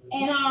it.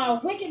 And our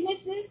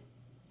wickednesses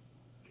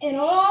and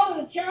all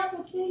of the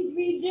terrible things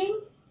we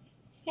do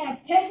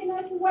have taken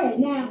us away.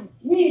 Now,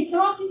 we're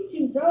talking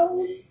to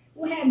those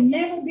who have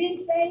never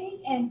been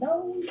saved and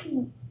those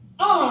who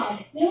are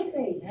still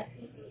saved.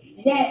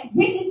 That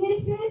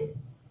wickednesses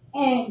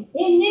and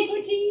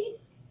iniquities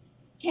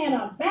can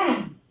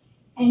abound.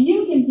 And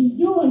you can be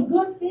doing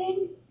good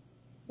things,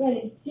 but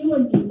it's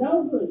doing you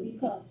no good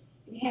because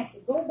we have to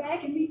go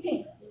back and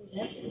repent.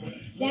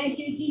 Thank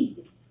you,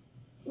 Jesus.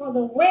 For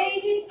the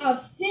wages of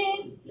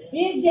sin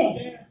is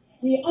death.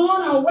 We're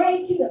on our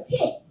way to the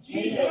pit.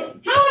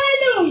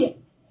 Hallelujah.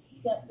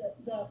 The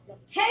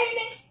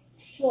payment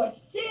for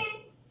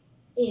sin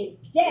is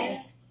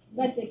death.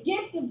 But the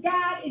gift of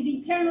God is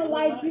eternal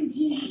life through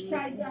Jesus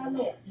Christ our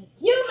Lord.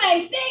 You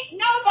may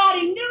think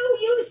nobody knew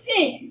you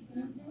sinned.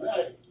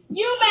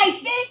 You may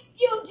think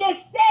you just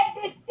said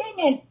this thing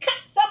and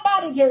cut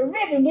somebody to a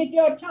ribbon with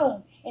your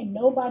tongue and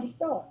nobody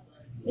saw it.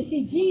 But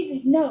see,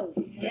 Jesus knows.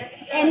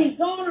 And he's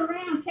going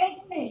around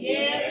taking names.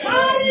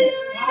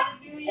 Hallelujah.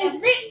 It's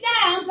written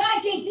down,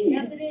 thank you,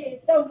 Jesus.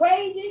 The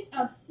wages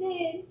of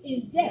sin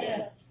is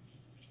death.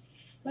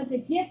 But the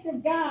gift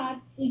of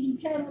God is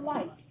eternal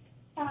life.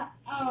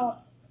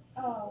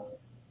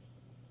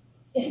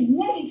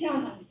 many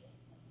times.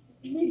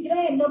 We're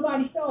glad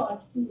nobody saw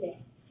us do that.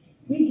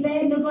 We're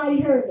glad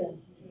nobody heard us.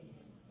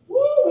 Woo,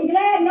 we're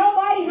glad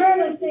nobody heard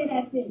us say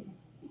that thing.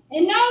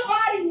 And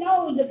nobody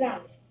knows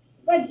about it.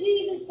 But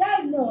Jesus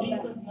does know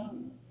about it.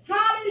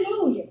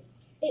 Hallelujah.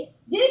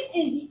 This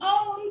is the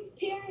only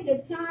period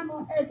of time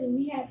on earth when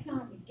we have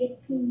time to get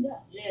it cleaned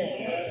up.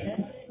 Yeah.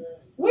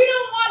 We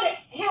don't want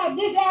to have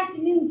this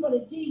afternoon for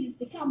the Jesus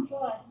to come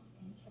for us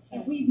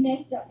and we've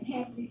messed up and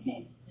haven't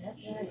repented.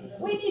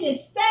 We need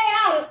to stay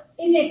out of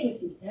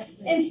iniquity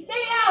and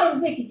stay out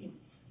of wickedness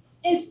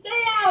and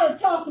stay out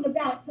of talking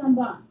about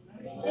somebody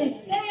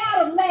and stay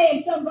out of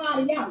laying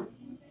somebody out.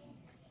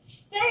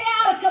 Stay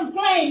out of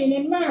complaining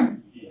and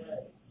murmuring.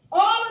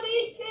 All of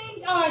these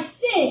things are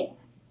sin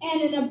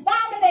and an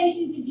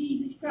abomination to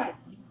Jesus Christ.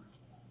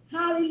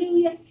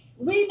 Hallelujah.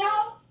 We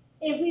know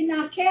if we're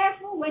not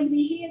careful, when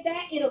we hear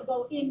that, it'll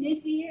go in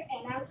this ear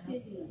and out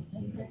this ear.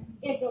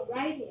 It'll go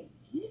right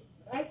in,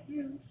 right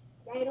through,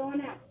 right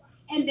on out.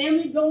 And then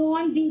we go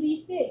on and do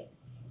these things.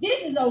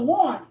 This is a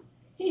warning.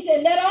 He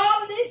said, let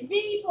all of this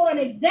be for an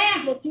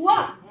example to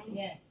us.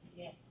 Yes,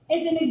 yes.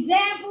 It's an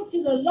example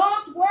to the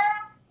lost world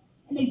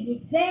and it's an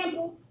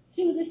example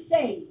to the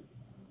saved.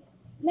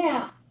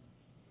 Now,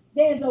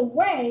 there's a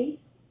way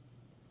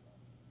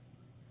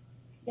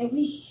that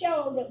we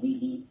show that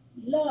we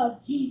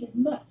love Jesus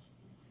much.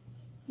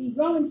 See,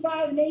 Romans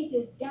 5:8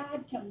 says,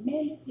 God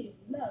commended his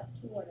love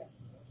toward us.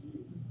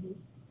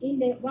 In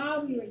that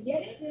while we were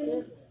yet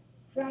sinners,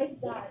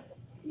 Christ died.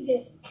 He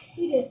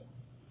just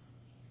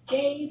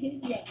gave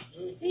his love.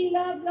 He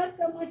loved us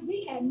so much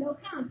we had no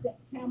concept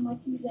of how much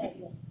he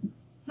loved us.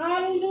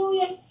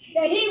 Hallelujah.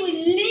 That he would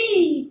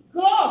leave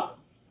God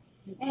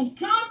and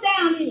come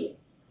down here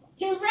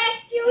to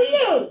rescue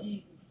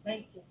you.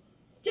 Thank you.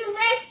 To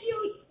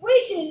rescue,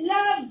 we should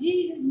love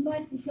Jesus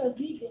much because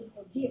we've been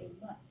forgiven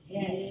much.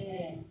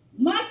 Yeah.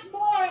 Much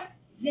more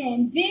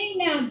than being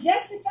now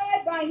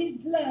justified by his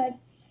blood,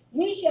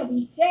 we shall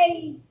be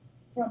saved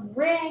from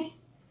wrath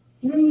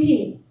through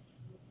him.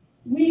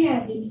 We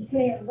have been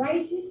declared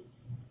righteous,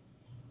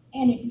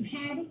 and if you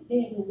haven't,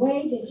 there's a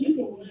way that you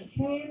can be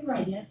declared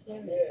righteous. Yes,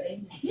 sir.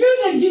 Through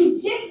the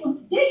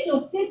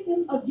judicial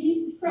system of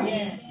Jesus Christ.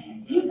 Yeah.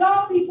 You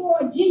go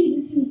before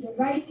Jesus, who's the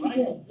righteous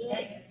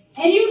judge.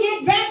 And you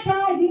get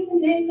baptized in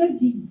the name of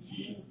Jesus.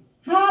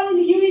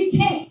 Hallelujah. You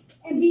repent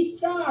and be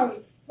sorry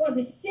for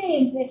the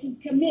sins that you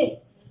committed.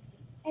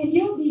 And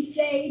you'll be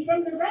saved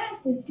from the wrath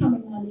that's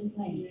coming on this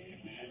land.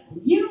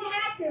 You don't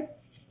have to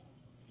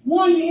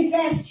wonder if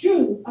that's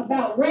true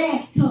about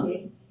wrath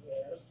coming.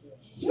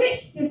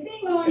 Switch the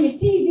thing on your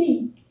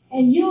TV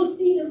and you'll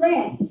see the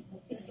wrath.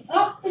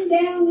 Up and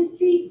down the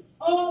streets,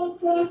 all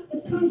across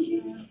the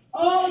country,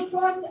 all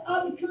across the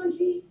other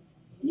countries.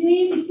 You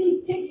even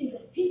see pictures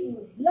of people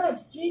with blood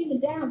streaming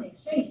down their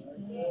faces.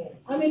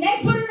 I mean,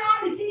 they put it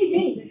on the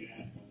TV.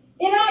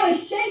 It ought to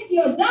shake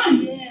your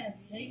dungeon. Yes,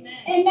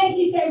 and make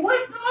you say,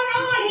 what's going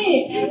on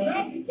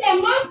here?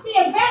 There must be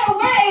a better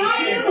way.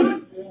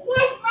 Hallelujah.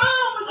 What's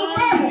wrong with the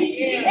world?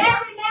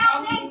 Every now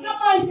and then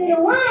somebody says,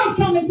 the world's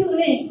coming to an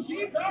end.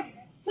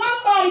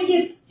 Somebody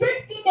gets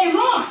tricked in their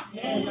heart.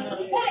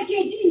 Thank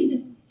you,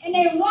 Jesus. And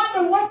they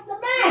wonder what's the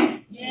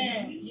matter.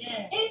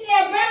 Is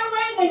there a better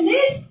way than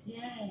this?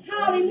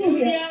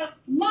 Hallelujah.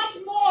 Much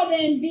more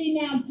than be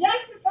now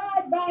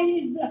justified by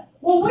his blood.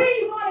 Well, where are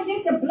you going to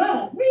get the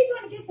blood? Where are you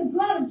going to get the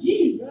blood of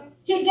Jesus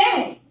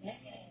today?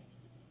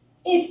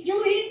 It's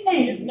through his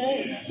name.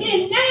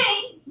 His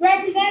name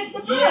represents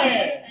the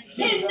blood.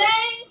 His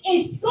name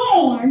is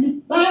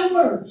scorned by the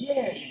world.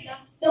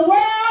 The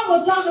world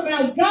will talk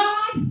about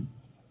God,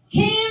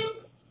 him,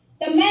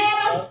 the man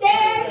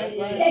upstairs.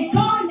 They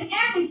call him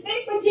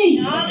everything but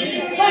Jesus.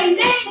 But his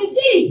name is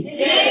Jesus.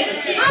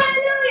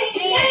 Hallelujah.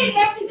 His name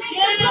represents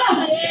the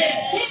blood.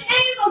 His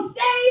name will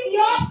save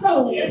your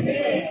soul.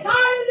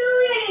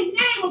 Hallelujah. His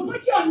name will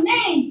put your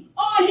name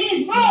on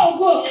his roll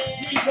book.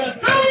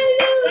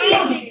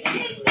 Hallelujah.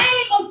 His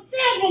name will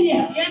strengthen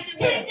you.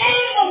 His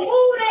name will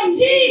move them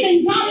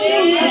demons.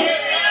 Hallelujah.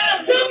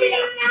 Jumping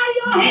out of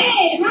your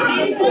head.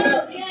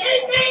 Hallelujah.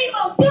 His name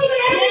will do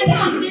it every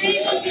time.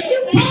 You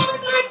call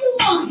it like you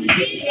want. You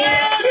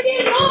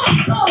get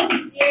lost.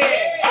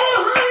 Oh,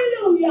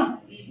 hallelujah.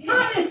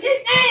 Hallelujah. His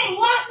name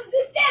washes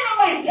the sin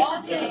away.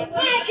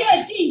 Thank you,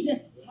 Jesus.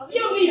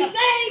 You'll be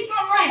saved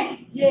from wrath.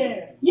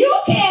 You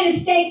can't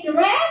escape the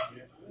wrath.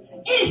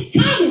 It's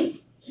coming.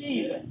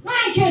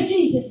 Thank you,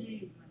 Jesus.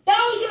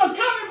 Those who are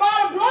covered by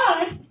the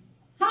blood,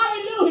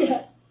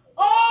 hallelujah,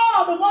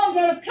 all the ones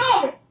that are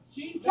covered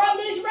from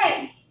this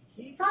wrath.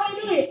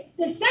 Hallelujah.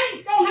 The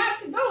saints don't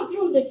have to go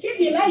through the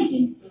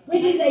tribulation,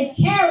 which is a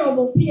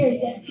terrible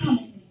period that's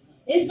coming.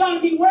 It's going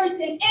to be worse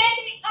than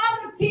any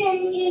other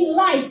period in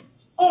life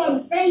on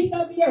the face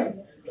of the earth.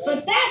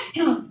 But that's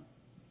coming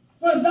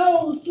for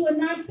those who are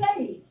not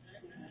saved.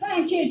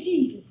 Thank you,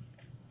 Jesus.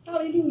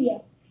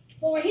 Hallelujah.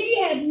 For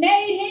he has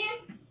made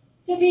him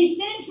to be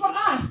sin for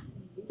us,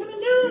 who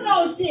knew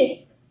no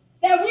sin,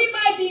 that we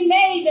might be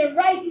made the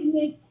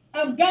righteousness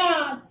of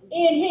God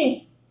in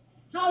him.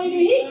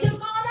 Hallelujah. He took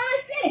on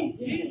our sins.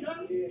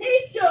 He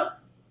took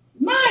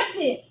my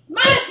sin.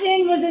 My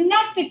sin was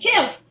enough to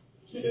kill him.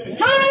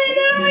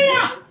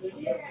 Hallelujah.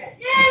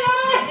 Yeah,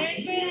 Lord.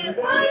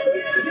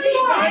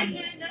 Hallelujah.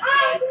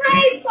 I'm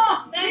grateful.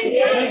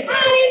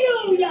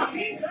 Hallelujah.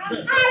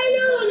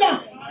 Hallelujah.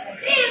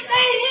 He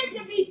made him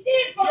to be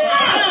sin for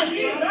us.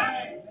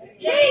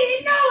 He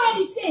didn't know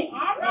any sin.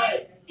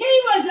 He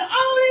was the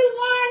only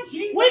one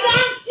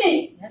without sin.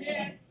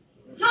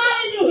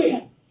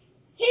 Hallelujah.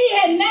 He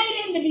had made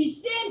him to be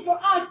sin for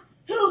us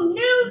who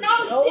knew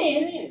no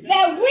sin,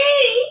 that we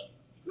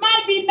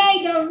might be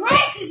made the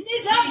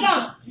righteousness of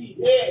God.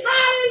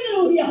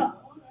 Hallelujah.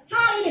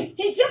 Hallelujah.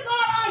 He took on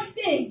our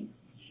sins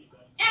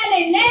and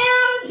they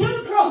nailed him to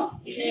the cross.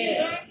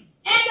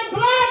 And the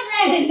blood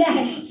ran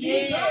down.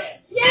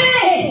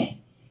 Yeah.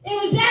 It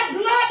was that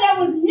blood that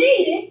was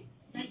needed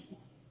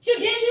to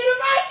give you the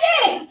right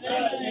sin.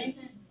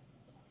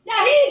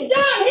 Now he's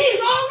done.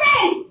 He's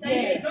already.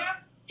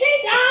 He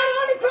died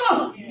on the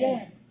cross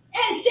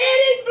and shed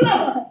his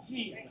blood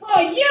for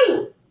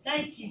you.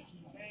 Thank you.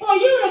 For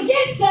you to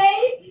get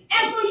saved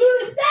and for you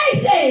to stay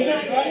saved.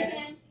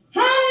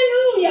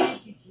 Hallelujah.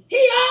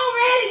 He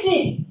already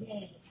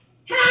did.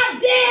 How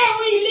dare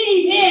we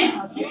leave him?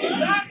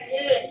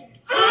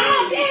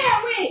 How dare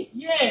we?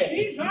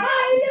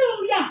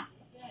 Hallelujah.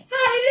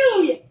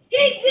 Hallelujah.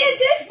 He did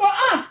this for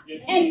us.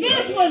 And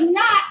this was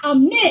not a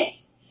myth.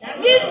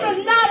 This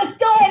was not a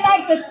story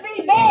like the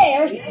three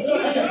bears.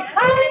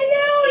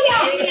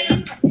 Hallelujah.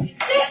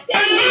 This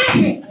thing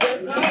happened.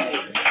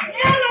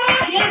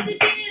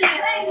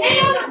 They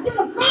nailed him to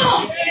the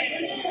cross.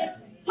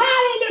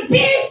 Hallelujah.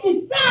 Pierced his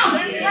thumb.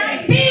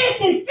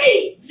 Pierced his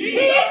feet.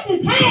 Pierced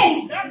his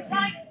hands.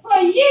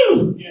 For you.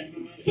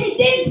 He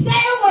didn't say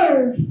a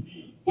word.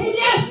 He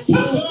just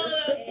took it.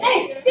 They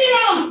spit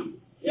on him.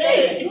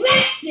 They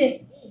slapped it.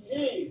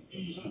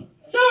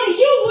 So that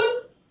you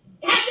wouldn't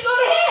have to go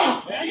to hell.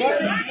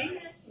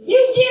 You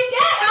give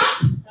that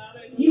up,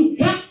 you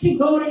got to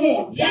go to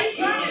hell.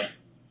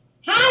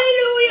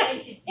 Hallelujah.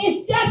 It's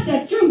just the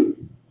truth.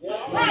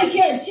 Thank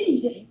you,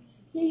 Jesus.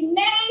 He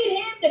made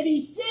him to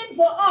be sin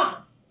for us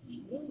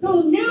who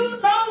knew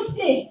no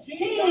sin. He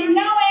didn't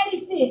know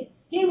any sin.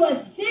 He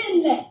was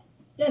sinless,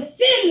 the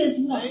sinless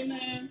one.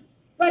 Amen.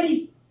 But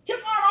he took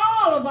on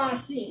all of our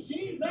sins.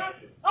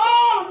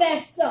 All of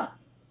that stuff.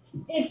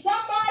 If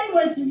somebody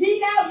was to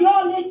read out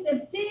your list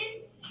of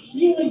sins,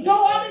 you would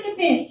go under the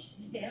bench.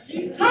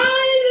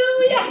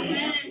 Hallelujah.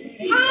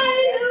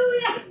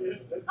 Hallelujah.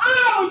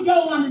 I would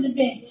go under the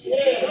bench.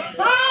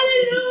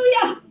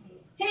 Hallelujah.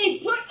 He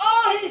put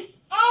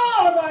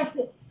all of our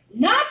sins.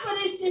 Not for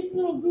this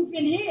little group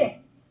in here,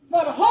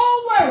 for the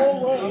whole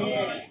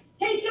world.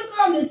 He took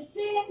on the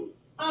sin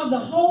of the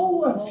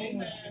whole world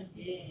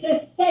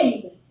to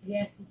save us.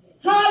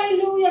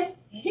 Hallelujah.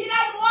 He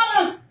doesn't want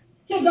us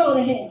to go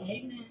to hell.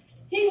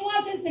 He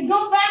wants us to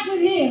go back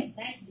with him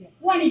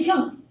when he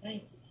comes.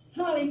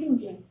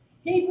 Hallelujah.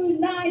 Hebrews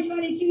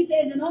 9:22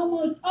 says, and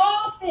almost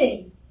all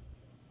things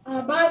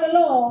are by the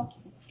law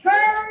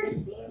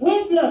purged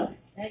with blood.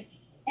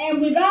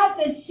 And without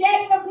the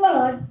shedding of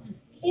blood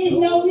is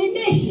no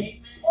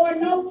remission or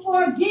no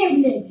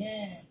forgiveness.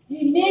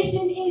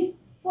 Remission is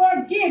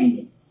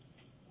forgiveness.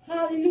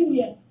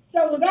 Hallelujah.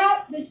 So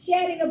without the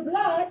shedding of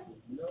blood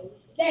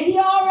that he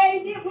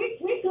already did,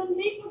 we couldn't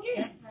be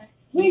forgiven.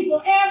 We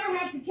forever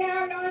have to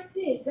carry our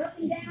sins up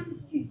and down the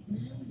street.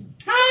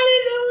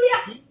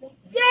 Hallelujah.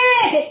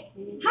 Yeah.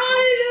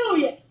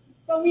 Hallelujah.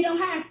 But we don't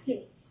have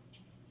to.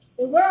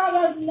 The world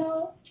doesn't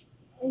know,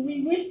 and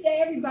we wish that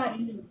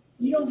everybody knew.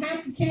 You don't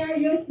have to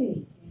carry your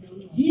sins.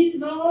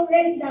 Jesus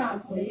already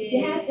died for you.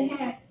 You have to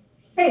have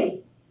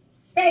faith.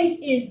 Faith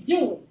is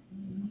doing.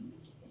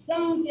 The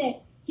song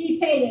said, he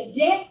paid a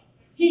debt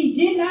he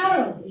did not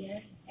owe.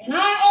 And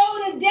I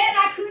owed a debt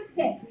I couldn't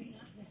pay.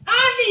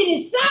 I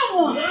needed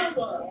someone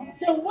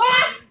to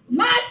wash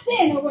my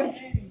sin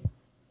away.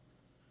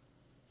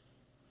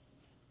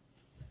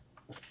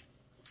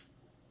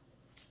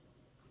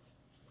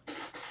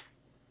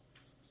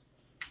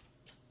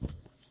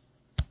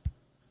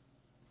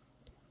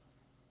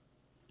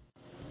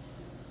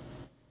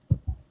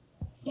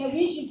 That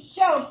we should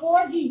show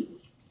for Jesus.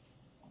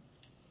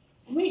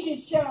 We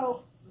should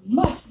show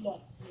much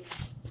love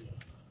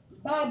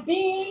by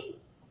being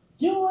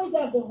doers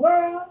of the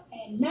word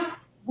and not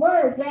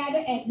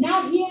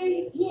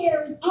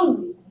hearers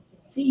only,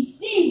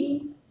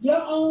 deceiving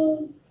your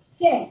own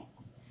self.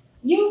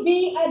 You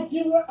be a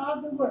doer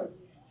of the word.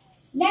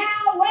 Now,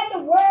 when the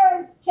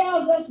word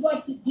tells us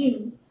what to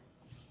do,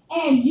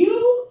 and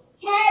you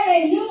have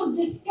a little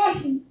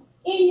discussion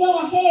in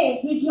your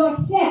head with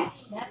yourself.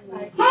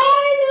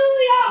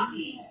 Hallelujah!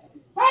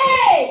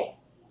 Hey!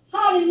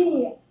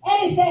 Hallelujah!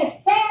 And it says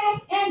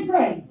fast and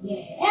pray. And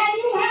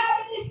you have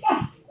a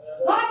discussion.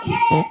 I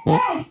can't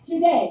fast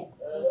today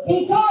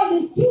because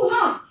it's too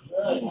hot.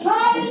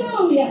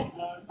 Hallelujah!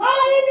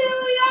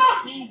 Hallelujah!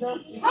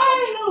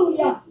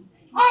 Hallelujah!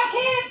 I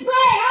can't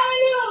pray.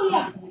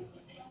 Hallelujah!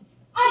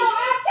 I don't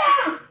have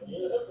time.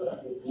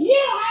 You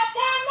don't have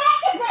time not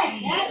to pray.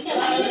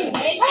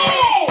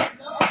 Hey!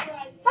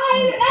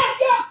 Hallelujah! That's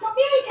your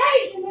communication.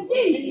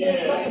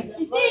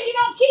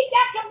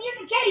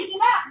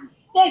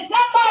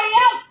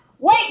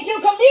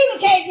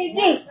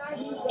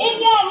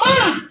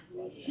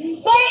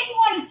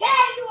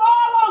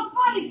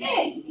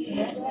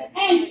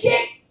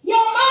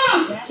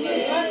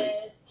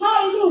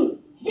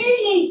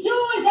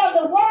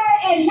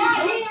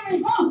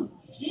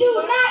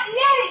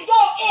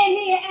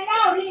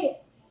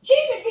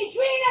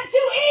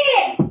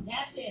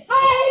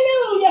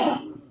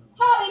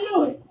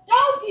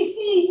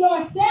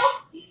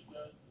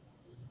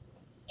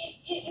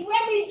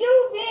 when we do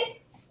this,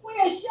 we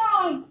are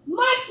showing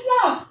much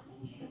love.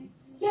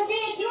 To be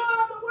a doer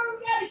of the word,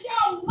 we got to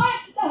show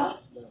much love.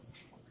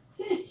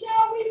 To show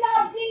we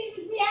love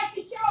Jesus, we have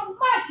to show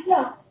much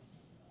love.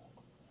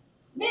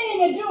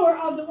 Being a doer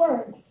of the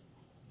word.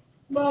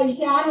 Well, you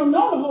say, I don't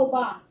know the whole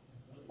Bible.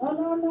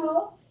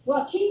 No.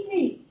 Well, keep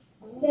reading.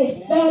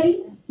 Say,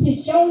 study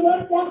to show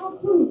yourself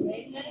approved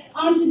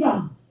unto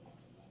God.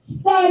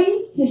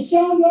 Study to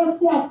show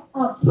yourself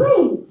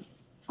approved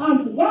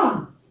unto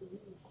God.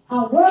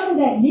 A word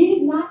that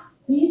need not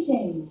be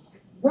ashamed.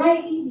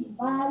 Rightly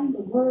dividing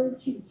the word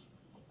of truth.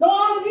 Go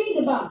on and read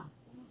the Bible.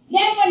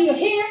 Then when you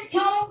hear it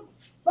coming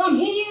from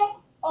here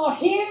or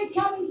hear it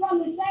coming from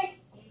the saints,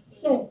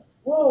 say,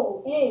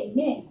 whoa,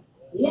 amen.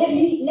 Let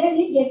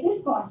me get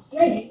this part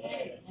straight.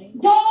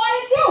 Go on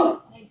and do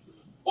it.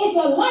 It's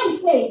a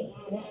lifesaver.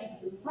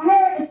 I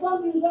heard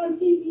something was on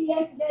TV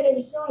yesterday. They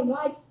were showing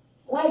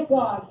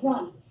lifeguards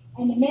running.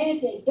 And the man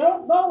said,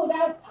 don't go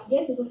without, I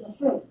guess it was a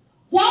fruit.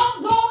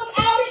 Don't go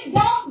without it.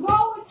 Don't go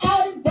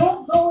without it.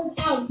 Don't go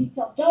without it. He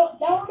said,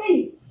 don't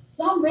leave.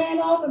 Some ran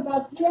off,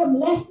 about 3 of them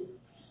left it.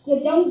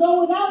 Said, don't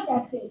go without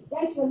that thing.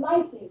 That's your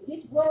lifesaver.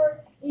 This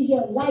word is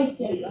your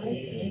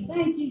lifesaver.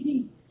 Thank you,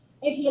 Jesus.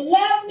 If you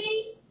love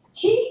me,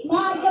 keep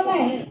my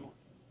commandments.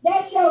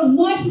 That shows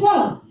much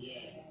love.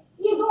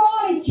 You go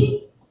on and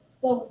keep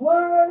the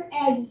word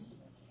as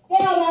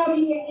spelled out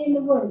here in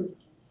the word.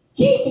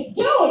 Keep it.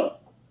 Do it.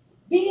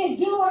 Be a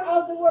doer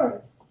of the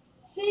word.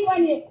 See,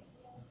 when a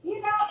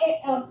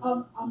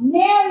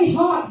merry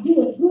heart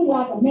do it good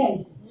like a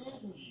medicine.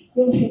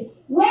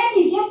 When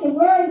you get the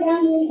word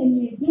down there and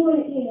you're doing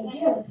it,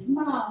 it'll just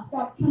smile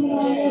start coming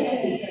out of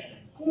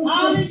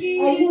your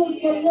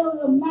face. Your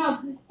little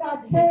mouth just start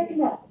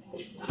turning up.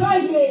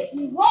 Because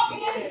you're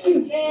walking in the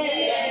truth.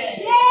 Yeah,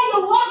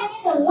 you're walking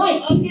in the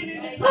light.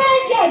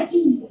 Thank you,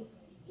 Jesus.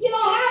 You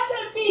don't have to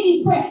be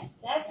depressed.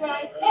 That's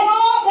right. And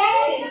all that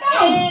is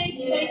enough.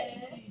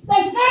 So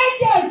thank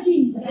you,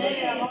 Jesus.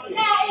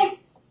 Now,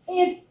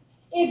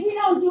 if we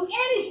don't do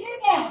anything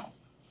else,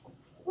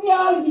 we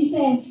ought to be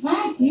saying,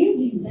 thank you,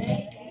 Jesus.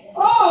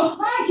 Oh,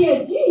 thank you,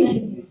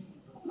 Jesus.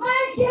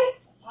 Thank you.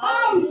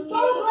 I'm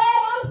so glad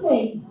I'm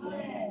saved.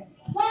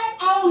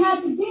 I don't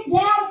have to get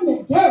down in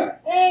the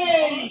dirt. I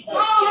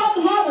don't have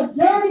to have a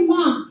dirty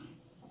mind.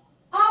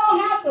 I don't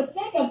have to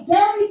think of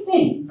dirty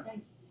things.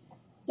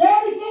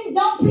 Dirty things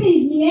don't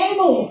please me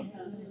anymore.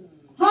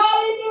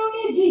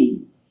 Hallelujah,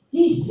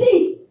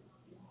 Jesus.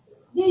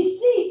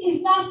 Deceit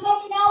is not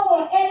something I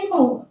want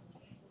anymore.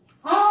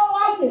 I don't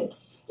like to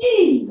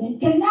steal and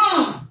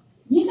connive.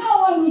 You know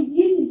when we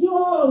used to do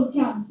all those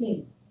kind of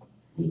things.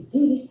 We do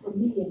this for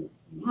me and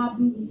I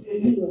do this for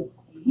you.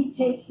 And he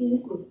takes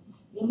this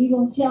and we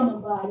don't tell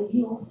nobody.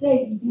 He don't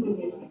say we do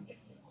it.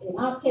 And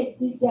I'll take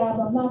this job.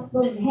 I'm not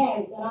supposed to have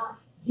it, but I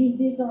do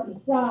this on the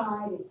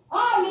side. And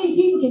all these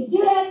people can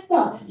do that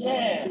stuff.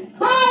 Yeah.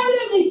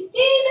 Hallelujah.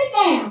 Steam it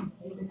down.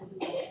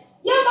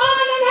 Your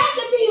mind doesn't have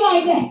to be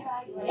like that.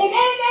 If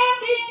any man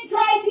be in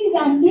Christ, he's a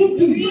new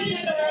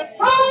creature.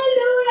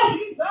 Hallelujah.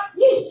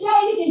 You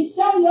can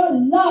show your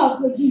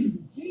love for Jesus.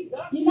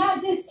 You're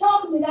not just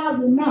talking it out of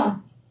your mouth.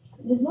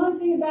 There's one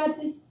thing about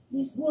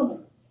this woman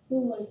who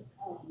was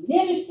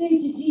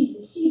ministering to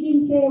Jesus. She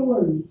didn't say a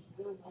word.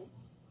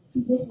 She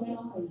just went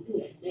on and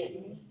did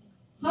it.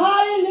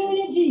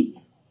 Hallelujah,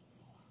 Jesus.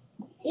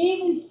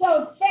 Even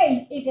so,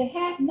 faith, if it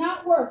hath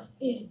not worked,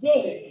 is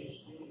dead,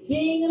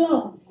 being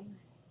alone.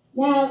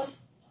 Now,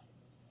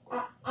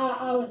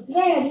 I was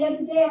glad the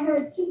other day I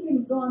heard 2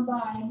 women going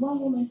by, and one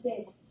woman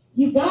said,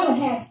 you got to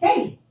have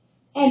faith.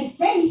 And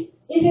faith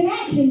is an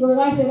action word.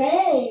 I said,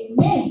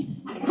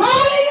 amen.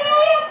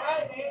 Hallelujah.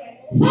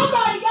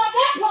 Somebody got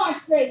that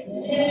part straight.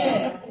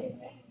 Yeah.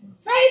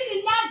 Faith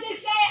is not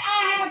just saying,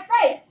 I have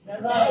faith.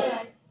 That's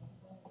right.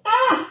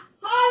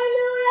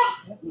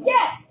 Hallelujah.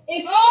 Yeah.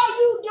 If all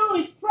you do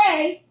is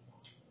pray,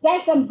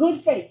 that's some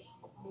good faith.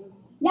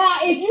 Now,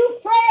 if you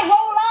pray a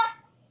whole lot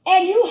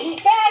and you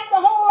fast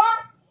a whole lot,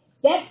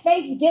 that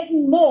faith is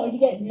getting more. You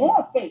get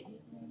more faith.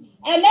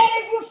 And then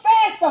if you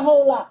fast a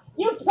whole lot,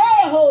 you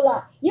pray a whole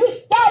lot, you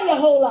study a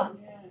whole lot,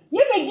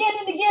 you're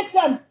beginning to get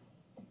some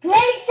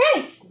great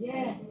faith.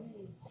 Yeah.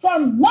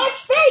 Some much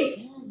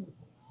faith.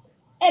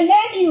 And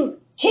then you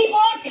keep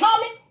on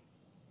coming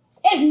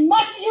as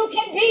much as you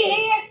can be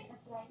here.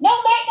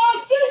 Don't make no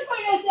excuse for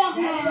yourself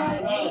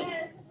now.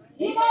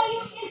 You know, you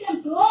get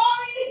some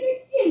glorious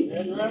excuse.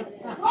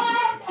 Well,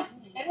 I'm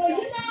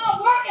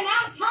working,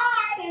 I'm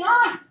tired, and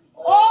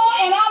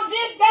I'm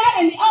this, that,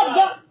 and the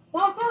other.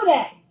 Don't do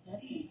that.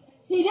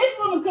 See, this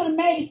woman could have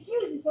made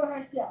excuses for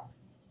herself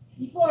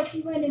before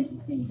she went in to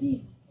see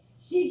Jesus.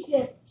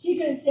 She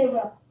could have said,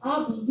 well,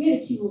 I'll be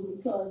ridiculed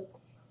because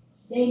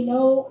they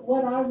know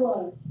what I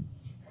was.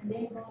 And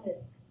they're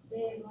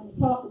going to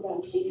talk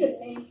about it. She could have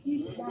made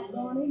excuses not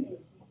going in there.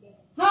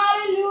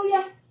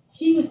 Hallelujah.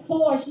 She was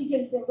poor. She could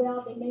have said,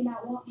 well, they may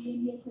not want me in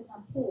here because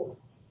I'm poor.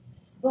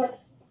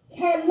 But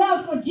her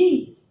love for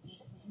Jesus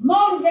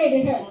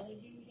motivated her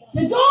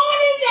to go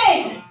in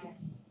there.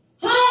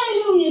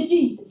 Hallelujah,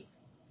 Jesus.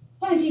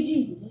 Thank you,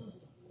 Jesus.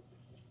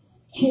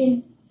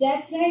 in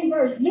that same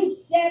verse, Luke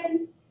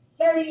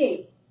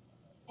 7:38.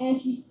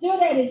 And she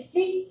stood at his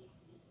feet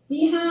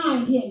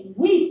behind him,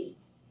 weeping,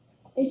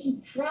 and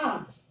she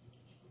cried.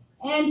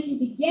 And she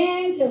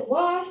began to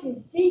wash his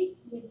feet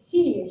with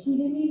tears. She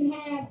didn't even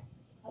have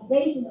a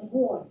basin of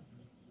water.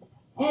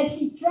 As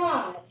she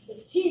cried,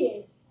 the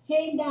tears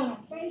came down her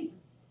face.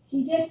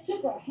 She just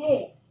took her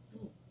hair.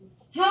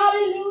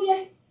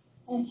 Hallelujah.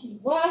 And she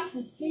washed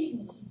his feet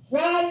and she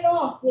dried it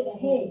off with her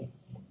hair.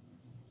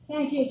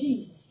 Thank you,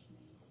 Jesus.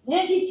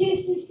 Then she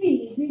kissed his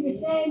feet, as we were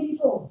saying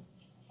before.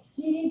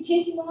 She didn't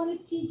kiss him on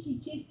his cheek, she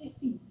kissed his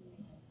feet.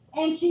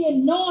 And she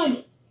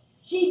anointed.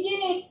 She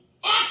did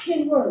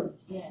action words.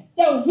 Yeah.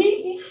 The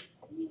weeping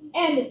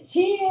and the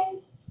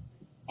tears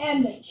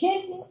and the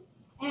kissing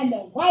and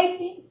the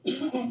wiping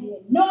and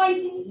the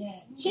anointing. Yeah.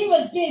 She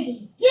was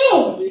busy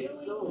doing.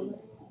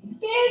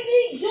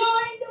 Busy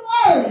doing the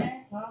word.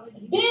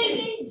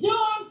 Busy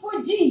doing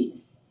for Jesus.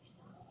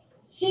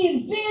 She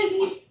was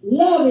busy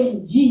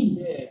loving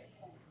Jesus. Yeah.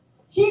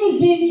 She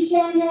was busy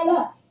showing her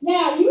love.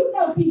 Now, you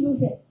know people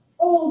say,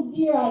 oh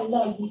dear, I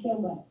love you so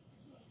much.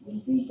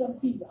 You see some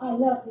people, I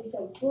love you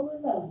so full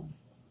of love.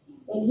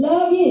 But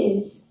love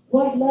is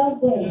what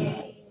love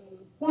does.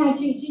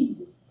 Thank you,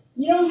 Jesus.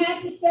 You don't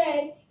have to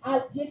say,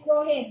 just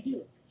go ahead and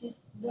do it. Just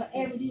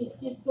whatever it is,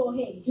 just go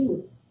ahead and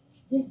do it.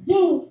 Just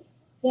do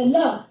the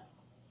love.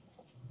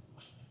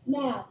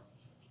 Now,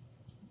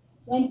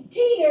 when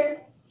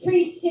Peter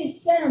preached his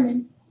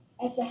sermon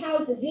at the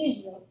house of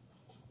Israel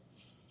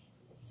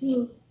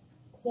to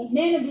the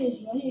men of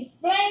Israel, he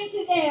explained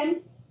to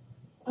them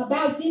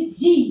about this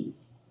Jesus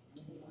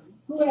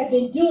who had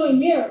been doing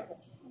miracles.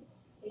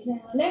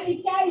 Now, let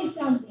me tell you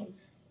something,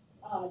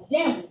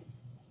 devil.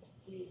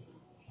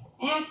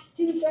 Acts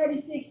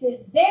 2:36 says,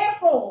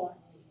 therefore,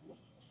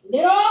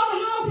 let all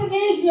the house of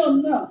Israel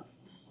know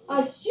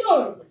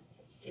assuredly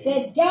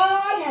that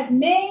God has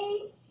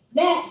made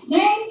that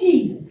same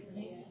Jesus,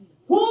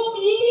 whom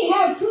ye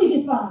have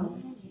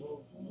crucified,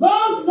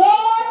 both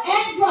Lord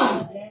and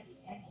Christ.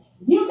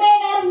 You may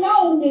not have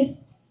known this,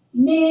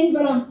 men,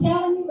 but I'm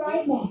telling you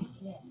right now.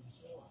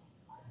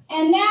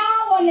 And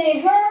now when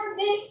they heard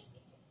this,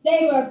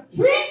 they were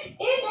pricked in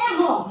their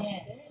heart.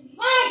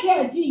 My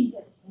God, Jesus.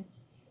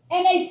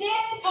 And they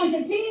said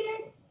unto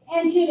Peter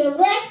and to the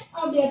rest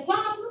of the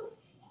apostles,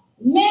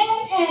 men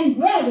and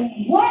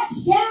brethren, what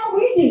shall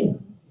we do?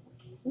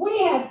 We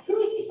have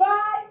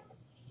crucified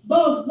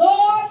both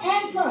Lord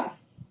and Christ.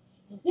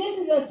 This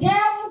is a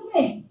terrible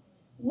thing.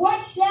 What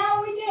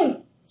shall we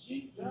do?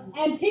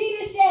 And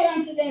Peter said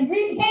unto them,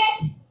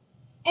 repent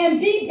and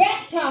be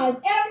baptized,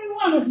 every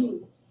one of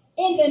you,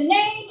 in the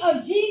name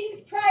of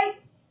Jesus Christ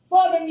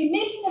for the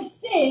remission of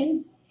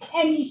sins,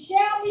 and ye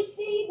shall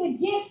receive the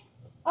gift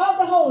of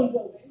the Holy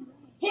Ghost.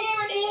 Here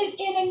it is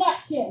in a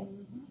nutshell.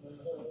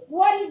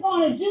 What are you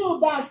going to do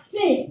about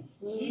sin?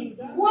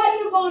 What are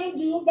you going to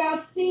do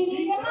about sin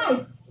in your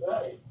life?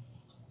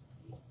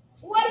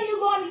 What are you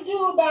going to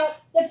do about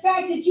the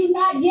fact that you're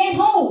not yet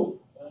holy?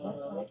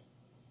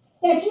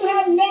 That you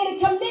haven't made a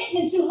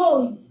commitment to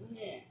holiness?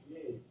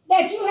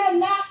 That you have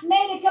not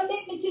made a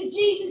commitment to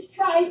Jesus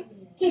Christ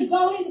to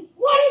go in?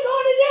 What are you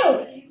going to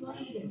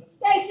do?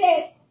 They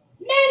said,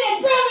 men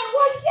and brethren,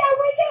 what shall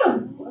we do?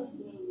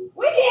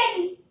 We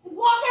can't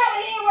walk out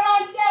of here with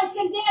ourselves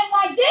condemned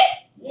like this.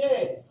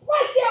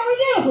 What shall we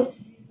do?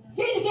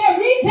 Peter said,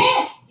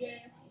 repent.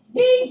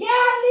 Be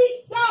godly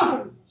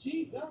sorry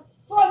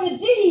for the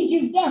deeds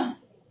you've done.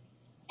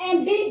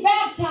 And be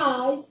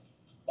baptized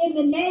in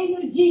the name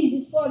of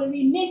Jesus for the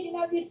remission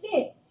of your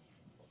sins.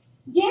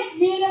 Get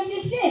rid of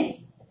your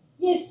sin.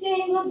 Your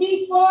sin will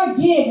be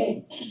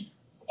forgiven.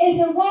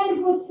 It's a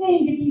wonderful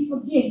thing to be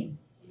forgiven.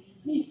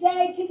 You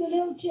say to the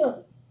little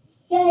children,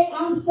 say,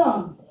 I'm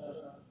sorry.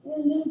 The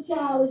little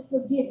child is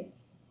forgiven.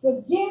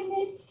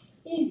 Forgiveness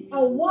is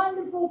a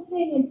wonderful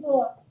thing, and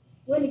for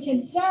when it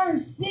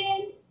concerns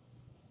sin,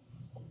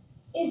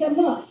 it's a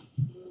must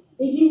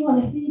if you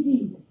want to see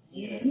Jesus.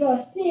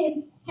 Your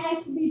sin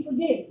has to be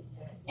forgiven.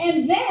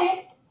 And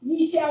then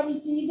ye shall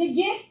receive the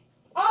gift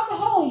of the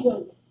Holy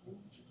Ghost.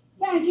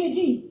 Thank you,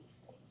 Jesus.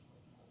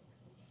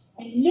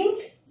 And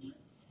Luke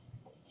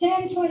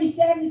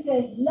 10:27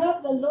 says,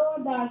 love the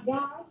Lord thy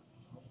God.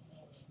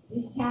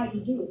 This is how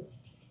you do it.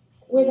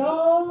 With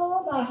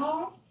all thy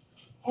heart,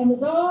 and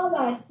with all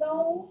thy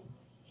soul,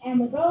 and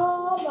with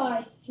all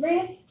thy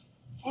strength,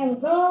 and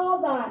with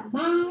all thy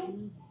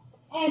mind,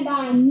 and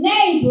thy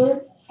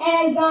neighbor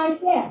as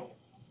thyself.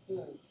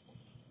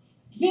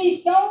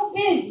 Be so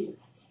busy.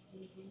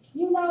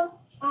 You know,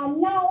 I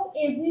know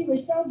if we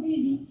were so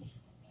busy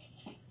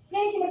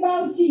thinking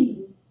about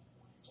Jesus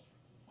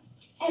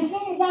and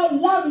thinking about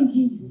loving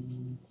Jesus,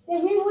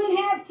 that we wouldn't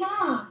have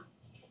time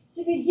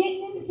to be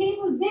getting into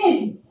people's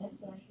business.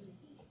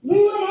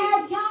 We wouldn't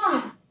have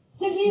time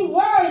to be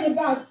worried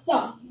about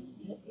stuff.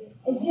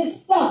 It's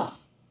just stuff.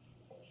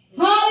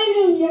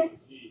 Hallelujah.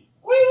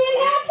 We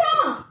wouldn't have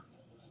time.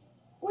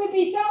 We'd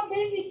be so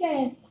busy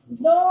saying,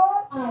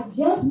 Lord, I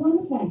just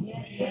want to thank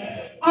you.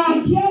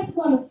 I just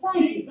want to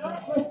thank you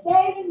for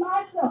saving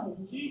my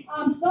soul.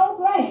 I'm so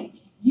glad.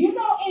 You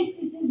know,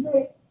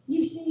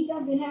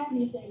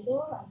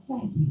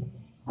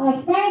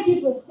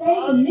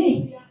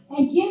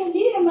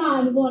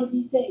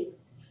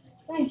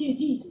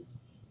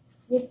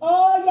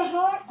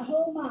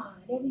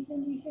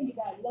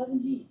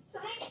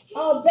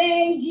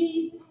 obeying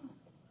Jesus,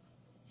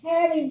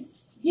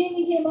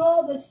 giving him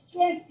all the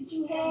strength that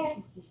you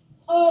have,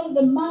 all of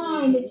the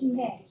mind that you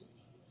have.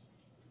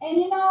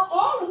 And you know,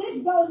 all of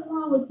this goes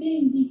along with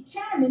being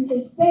determined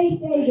to stay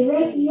saved the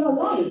rest of your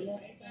life.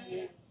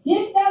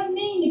 This doesn't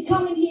mean to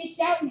come in here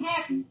shouting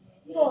happy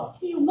for a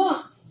few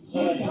months.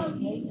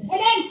 And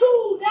then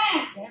cool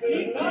down.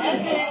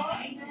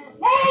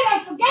 Hey,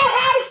 I forgot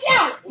how to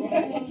shout.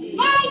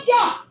 Mind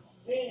you.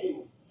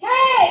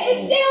 Hey,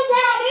 it's still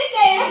down in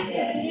there.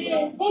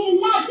 If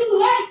it's not too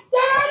late,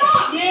 stir it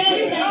up.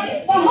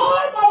 The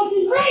Holy Ghost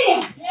is real.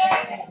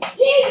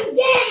 Jesus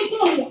gave it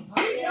to you.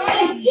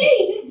 And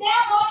Jesus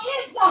down on the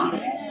inside.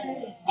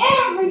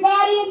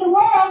 Everybody in the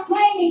world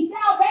claiming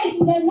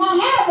salvation does not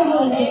have the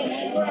Holy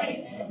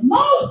Ghost.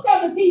 Most of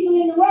the people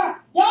in the world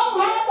don't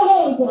have the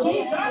Holy Ghost.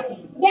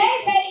 They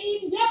may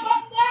even jump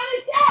up and down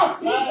and shout.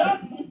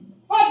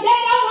 But they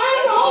don't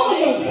have the Holy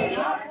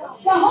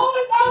Ghost. The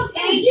Holy Ghost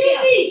is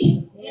unique.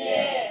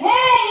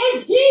 Hey,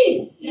 it's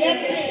Jesus.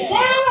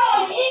 Down on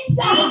the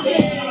inside.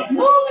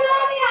 Moving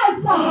on the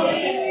outside.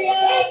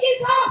 It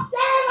gets all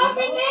stirred up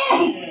in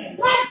there.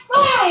 Like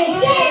fire.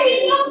 Jam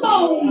in your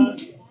bones.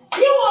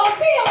 You won't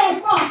feel that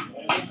fire.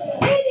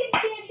 He didn't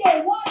give you a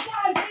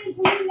one-time thing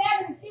for you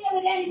never to feel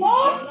it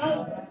anymore.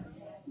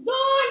 Go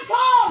and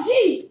call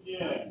Jesus.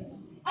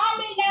 I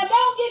mean, now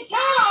don't get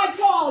tired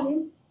calling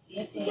him.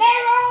 Stay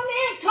around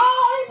there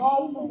calling.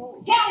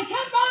 Tell him,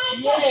 come by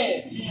and touch.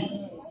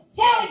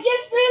 Tell him,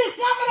 get rid of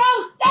some of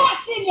those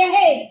thoughts in your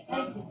head.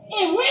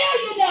 It will,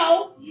 you know.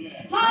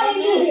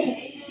 Hallelujah.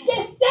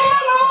 Just stir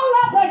it all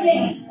up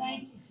again.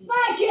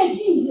 Thank you,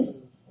 Jesus.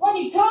 When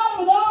you call him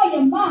with all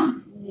your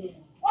mind.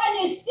 When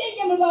you seek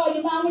him with all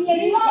your mind. When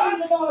you love him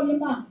with all your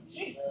mind.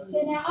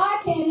 Say, now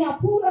I can't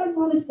help who doesn't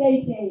want to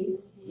stay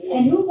saved.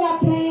 And who got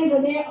plans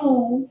of their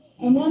own.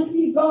 And wants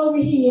me to go over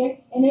here.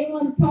 And they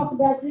want to talk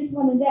about this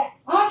one and that.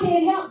 I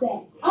can't help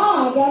that.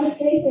 I got to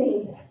stay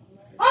saved.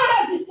 I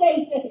have to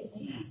stay saved.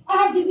 I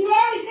have to do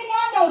everything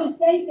I know to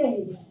stay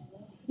saved.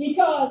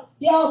 Because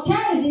the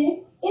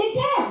alternative is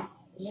hell.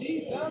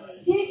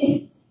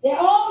 There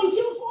are only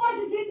two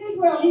forces in this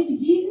world.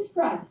 It's Jesus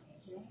Christ,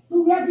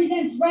 who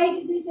represents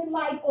righteousness and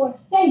life, or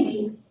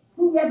Satan,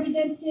 who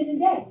represents sin and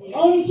death.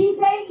 Only two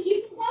places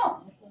you can go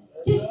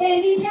to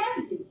spend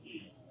eternity.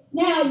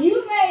 Now,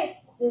 you may,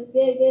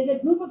 there's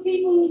a group of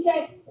people who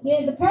say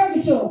there's a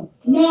purgatory.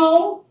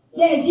 No,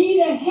 there's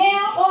either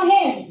hell or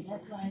heaven.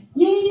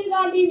 You're either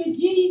going to be with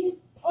Jesus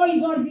or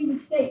you're going to be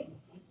with Satan.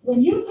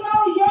 When you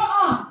close your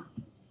eyes,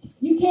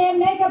 you can't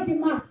make up your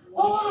mind.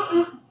 Oh,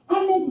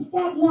 I meant to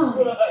stop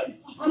lying.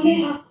 I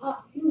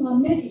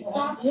meant to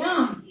stop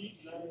lying.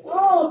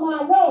 Oh,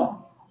 my Lord.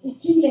 It's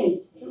too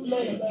late.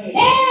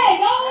 Hey,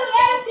 don't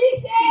let it be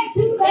said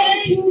too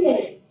late, too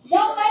late.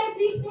 Don't let it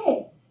be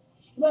said.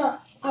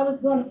 Well, I was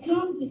going to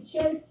come to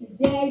church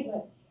today,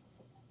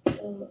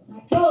 but my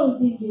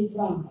clothes didn't get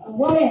dry, or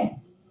whatever.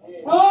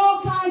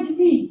 All kinds of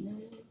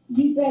reasons.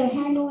 You better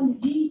hang on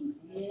to Jesus.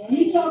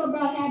 You talk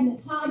about having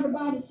a tiger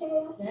by the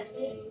tail.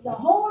 The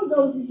Holy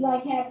Ghost is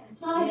like having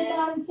a tiger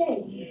by the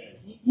tail.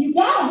 You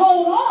got to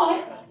hold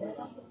on,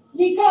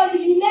 because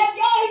if you let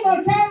go, he's going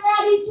to turn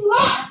around and eat you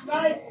up.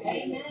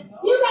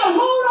 You got to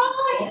hold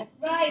on.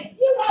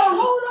 You got to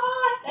hold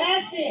on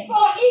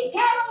for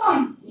eternal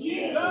life.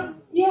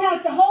 You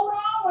have to hold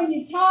on when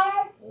you're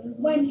tired,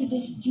 when you're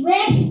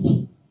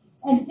distressed,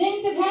 and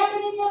things have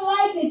happened in your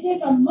life that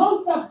just are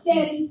most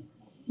upsetting.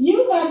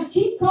 You got to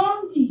keep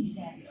calling Jesus.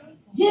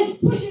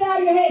 Just push it out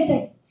of your head and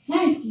say,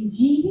 thank you,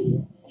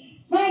 Jesus.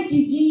 Thank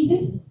you,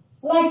 Jesus.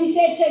 Like you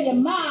said, tell your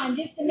mind,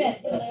 just a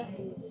message.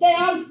 Say,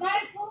 I'm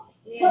thankful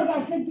because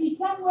I could be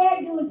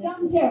somewhere doing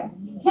something terrible.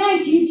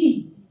 Thank you,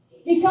 Jesus.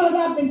 Because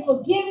I've been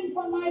forgiven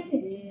for my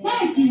sins.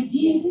 Thank you,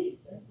 Jesus.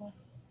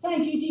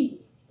 Thank you, Jesus.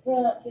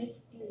 The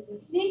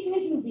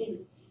secrets who've been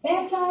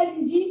baptized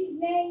in Jesus'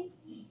 name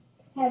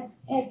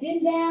have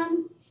been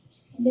down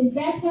and been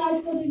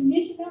baptized for the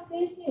remission of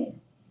their sins.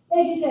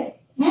 They can say,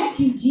 thank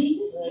you,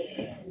 Jesus.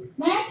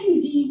 Thank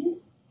you, Jesus.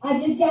 I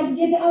just got to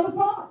get the other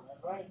part.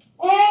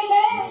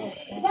 Amen.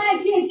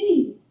 Thank you,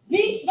 Jesus.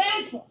 Be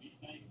thankful.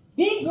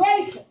 Be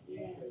grateful.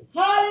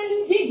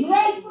 Hallelujah. Be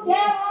grateful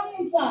down on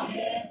the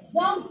inside.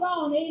 Some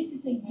song they used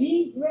to sing,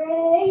 be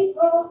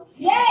grateful.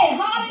 Yay,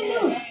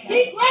 hallelujah.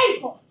 Be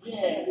grateful.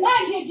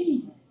 Thank you,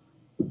 Jesus.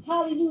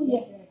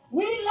 Hallelujah.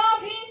 We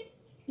love him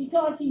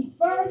because he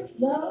first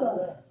loved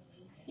us.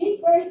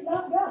 He first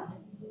loved us.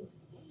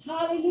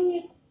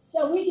 Hallelujah.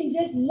 So we can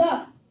just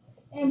love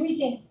and we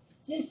can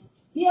just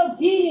be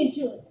obedient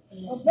to it.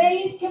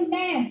 Obey his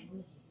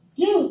commandments.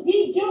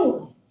 Be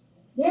doers.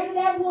 Remember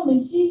that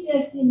woman, she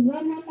just didn't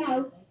run her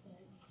mouth.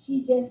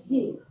 She just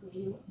did.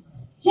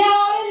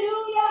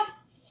 Hallelujah.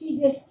 She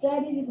just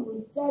studied it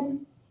was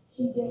studied.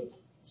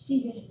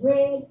 She just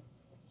read.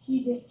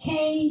 She just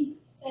came.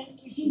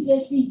 She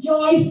just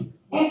rejoiced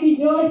at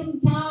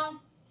rejoicing time.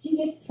 She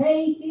just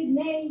praised his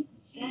name.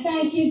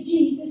 Thank you,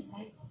 Jesus.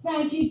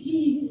 Thank you,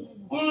 Jesus.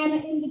 Anna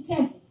in the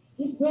temple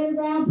just went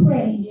around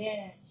praying.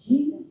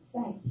 Jesus,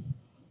 thank you.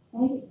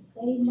 Thank you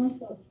for saving my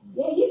soul.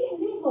 Yeah, you can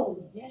live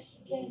holy. Yes,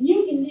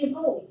 You can live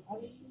whole.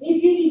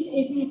 If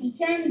you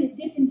determine to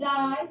dip and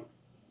dive,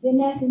 then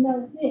that's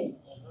another thing.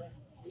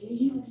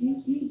 You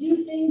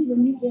do things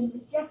when you've been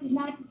instructed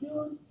not to do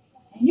them,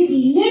 and you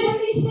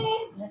deliberately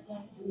sin.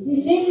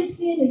 Deliberate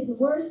sin is the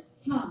worst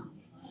kind.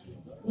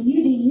 When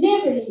you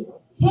deliberately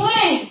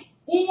plan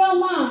in your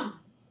mind,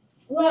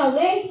 well,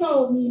 they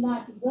told me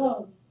not to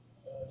go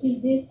to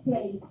this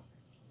place,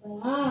 but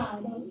I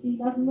don't see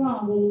nothing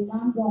wrong with it,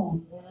 and I'm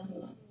going.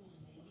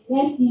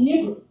 That's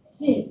deliberate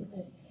sin.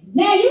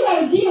 Now you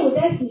got to deal with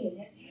that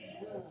sin.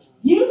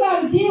 You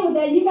got to deal with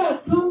that. You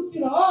got to come to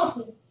the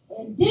altar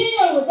and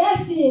deal with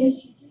that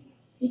sin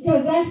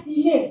because that's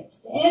deliberate.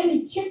 The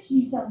enemy tricks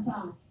you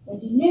sometimes.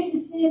 But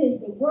deliberate sin is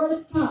the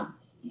worst kind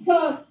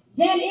because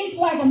then it's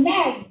like a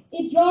magnet.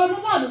 It draws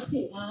another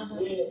sin.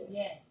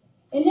 Yeah.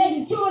 And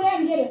then the two of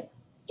them get a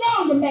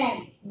stronger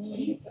magnet.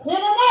 Then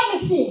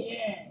another sin.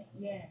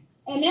 Yeah.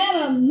 And then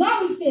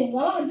another sin.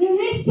 Well, I'm going to do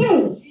this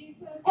too.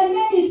 And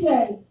then you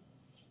say,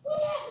 what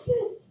happened to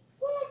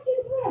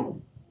the brother?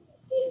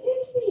 He's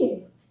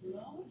disappeared.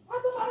 How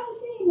come I don't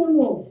see him no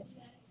more?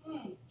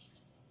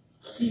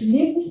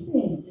 Deliberate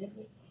sin.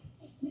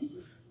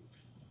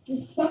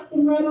 Just suck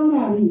them right on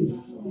out of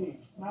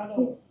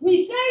you.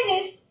 We say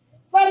this,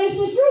 but it's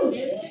the truth.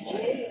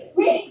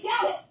 We ain't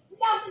telling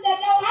nothing that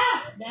don't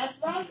happen. That's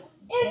right.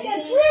 It's the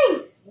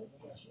truth.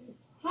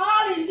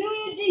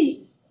 Hallelujah,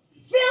 Jesus.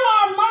 Fill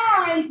our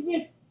minds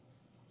with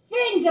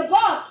things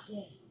above.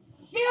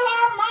 Fill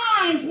our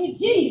minds with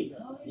Jesus.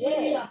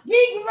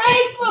 Be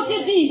grateful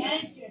to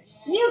Jesus.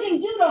 You can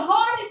do the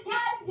hardest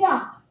kind of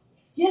job.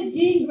 Just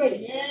being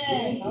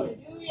grateful.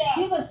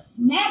 Give a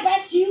snap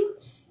at you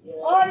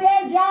on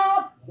your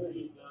job.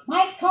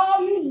 Might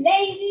call you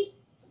lazy.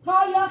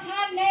 Call you all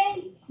kind of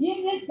names. You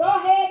just go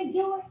ahead and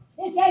do it.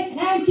 And say,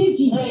 thank you,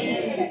 Jesus.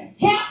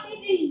 Help me,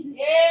 Jesus.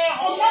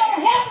 And know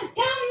the help is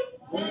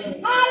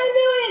coming.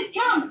 Hallelujah, it's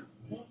coming.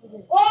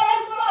 Oh,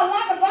 that's what I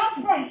like about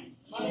praying.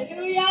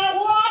 Hallelujah.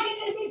 Oh, I can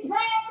just be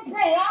praying and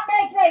praying. I've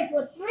been praying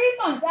for 3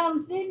 months. I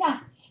don't see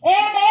nothing.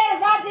 Amen.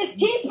 If I just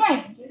keep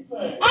praying,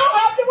 I don't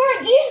have to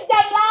worry. Jesus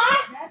doesn't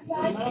lie.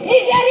 He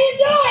said he'd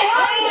do it.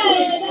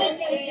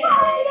 Hallelujah.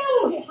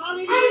 Hallelujah. I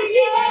can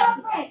keep on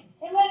praying.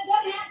 And when it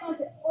doesn't happen, I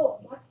say, oh,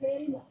 my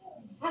prayer enough.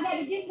 I got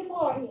to get some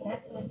more in.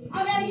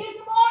 I got to get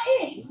some more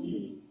in.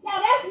 Now,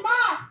 that's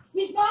my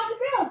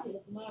responsibility.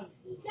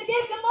 To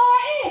get some more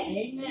in.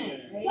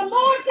 Amen. Some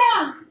more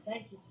time.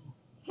 Thank you.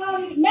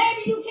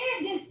 Maybe you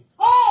can't just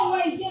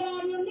always get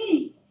on your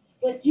knees,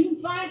 but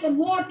you find some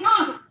more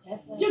time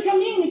to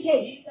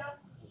communicate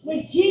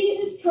with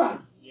Jesus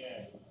Christ,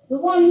 the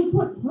one who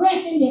put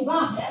breath in your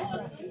body,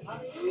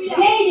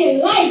 gave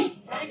you life,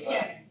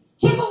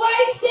 took away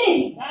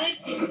sin,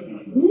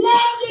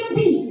 loved you to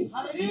pieces,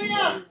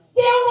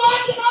 still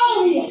watching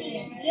over you,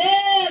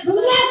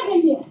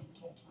 blessing you,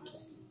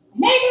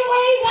 making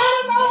ways out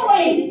of no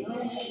ways.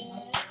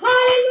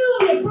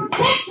 Hallelujah,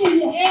 protecting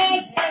you,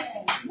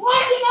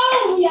 watching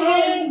over you.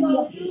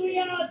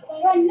 Hallelujah.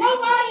 When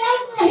nobody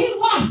else is here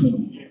watching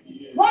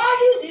you, while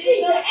you see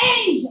the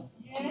angel,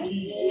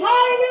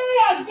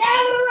 hallelujah,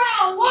 gather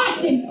around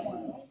watching you.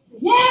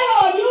 Yeah,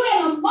 Lord, you're in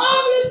a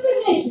marvelous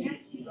position.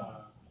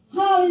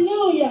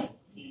 Hallelujah.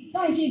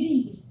 Thank you,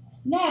 Jesus.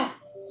 Now,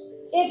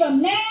 if a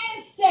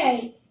man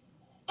say,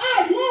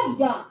 I love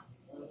God,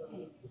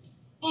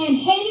 and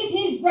hateth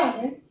his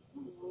brother,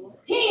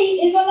 he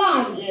is a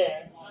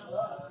liar.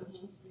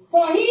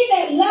 For he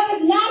that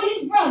loveth not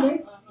his brother,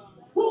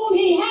 whom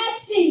he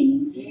hath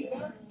seen,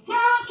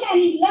 how can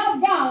he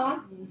love God,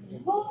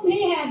 whom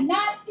he hath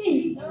not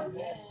seen?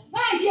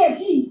 Thank you,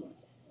 Jesus.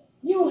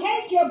 You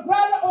hate your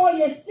brother or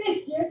your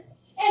sister,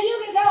 and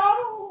you can go,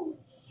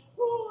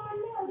 oh, I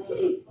love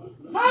Jesus.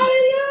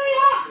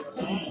 Hallelujah!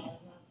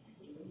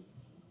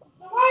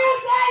 The word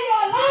say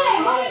you're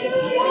alive.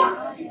 Hallelujah!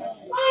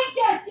 Thank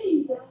you,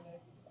 Jesus.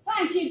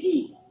 Thank you,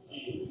 Jesus.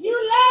 You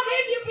love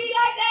him, you be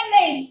like that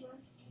lady.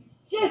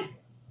 Just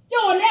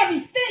doing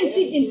everything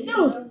she can do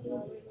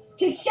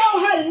to show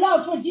her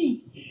love for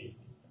Jesus.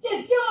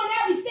 Just doing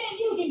everything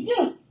you can do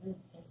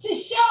to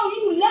show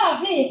you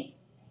love him.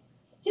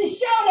 To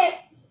show that,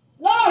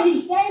 Lord,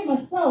 he saved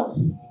my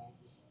soul.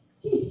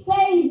 He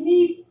saved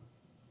me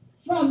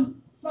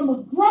from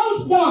a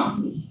gross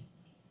darkness.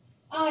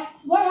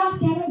 What else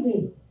can I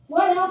do?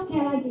 What else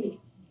can I do?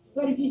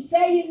 But if you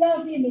say you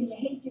love him and you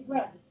hate your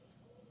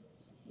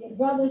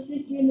brother or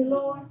sister in the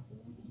Lord,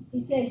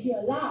 he says you're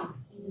a liar.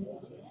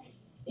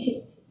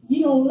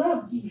 You don't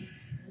love Jesus.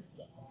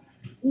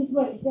 This is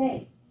what it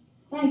says.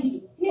 Thank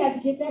you. We have to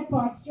get that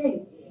part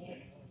straight.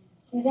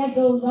 And that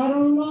goes right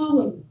on along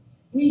with it.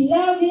 We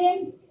love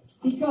him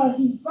because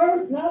he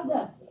first loved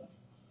us.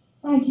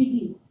 Thank you,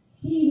 Jesus.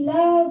 He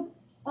loved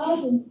us,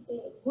 and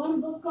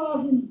one book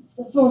calls him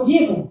the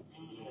forgiver.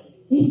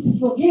 He's the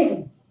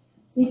forgiver.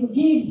 He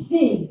forgives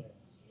sin.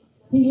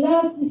 He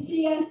loves to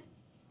see us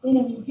in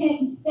a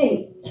repentant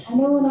state. I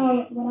know when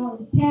I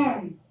was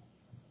tarrying,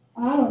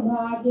 I don't know,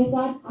 I guess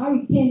I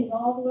repented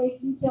all the way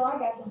through till I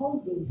got the Holy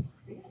Ghost.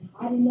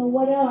 I didn't know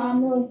what else. I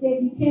know it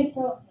said repent,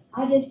 so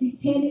I just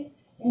repented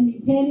and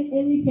repented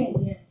and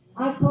repented. Yeah.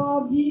 I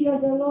called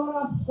Jesus the Lord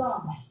of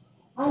Stars.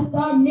 I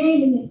start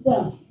naming the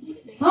stuff.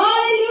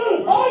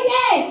 Hallelujah. Oh,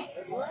 yeah.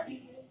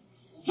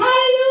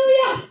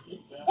 Hallelujah.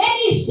 And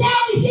you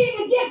shall receive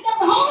the gift of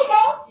the Holy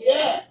Ghost.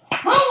 Yeah. I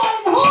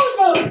wanted the Holy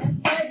Ghost.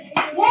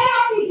 Yeah,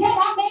 I repent.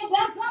 I may have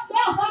done something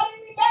else. I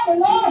didn't remember,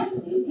 Lord.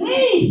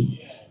 Please.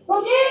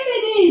 Forgive me,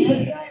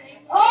 Jesus.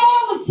 Oh,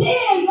 the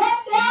tears ran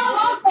down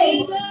my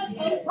face.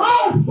 I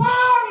was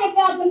sorry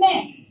about the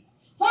mess.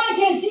 Thank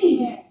you,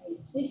 Jesus.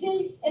 You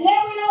see? And then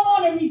we don't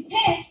want to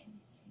repent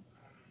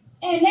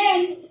and then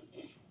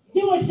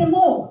do it some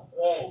more.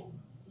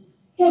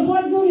 Because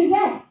what good is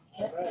that?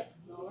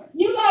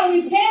 You got to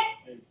repent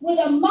with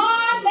a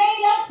mind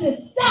made up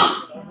to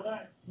stop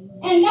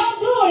and don't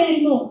do it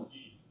anymore.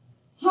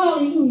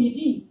 Hallelujah,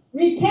 Jesus.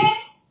 Repent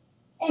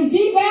and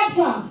be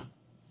baptized.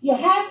 You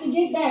have to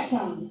get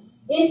baptized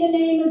in the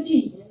name of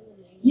Jesus.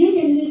 You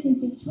can listen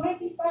to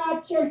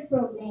 25 church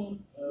programs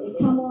that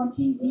come on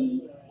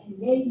TV and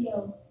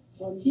radio,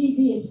 or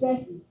TV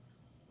especially,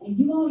 and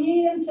you won't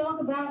hear them talk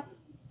about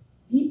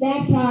be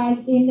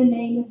baptized in the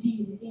name of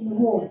Jesus in the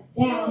water,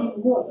 down in the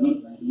water.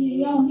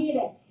 You don't hear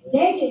that.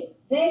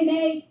 They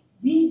may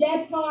read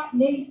that part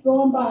and they just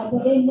go on by,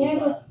 but they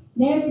never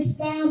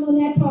expound on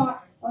that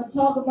part or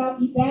talk about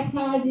be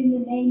baptized in the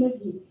name of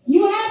Jesus.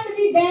 You have to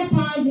be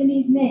baptized in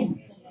His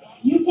name.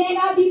 You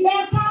cannot be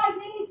baptized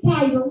in His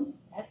titles.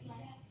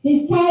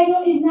 His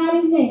title is not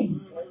His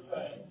name.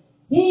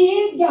 He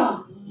is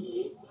God.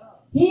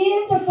 He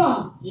is the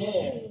Father.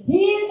 Yeah.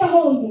 He is the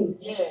Holy Ghost.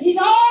 Yeah. He's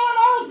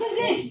all those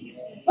positions.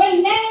 But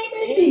His name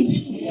is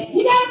Jesus.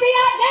 You got to be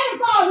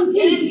identified with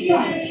Jesus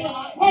Christ.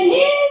 And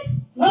His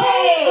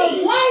way of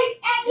life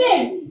and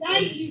living.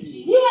 Thank you,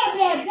 Jesus. You got to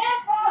be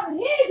identified with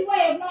His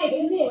way of life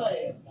and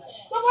living.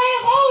 The way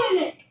of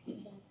holiness.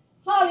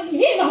 Hallelujah.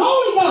 He's a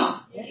holy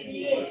God. Yes,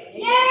 He is.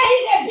 Yeah, He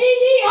said, be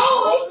ye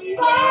holy,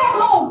 for I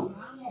am holy.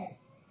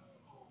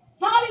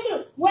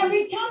 Hallelujah. When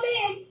we come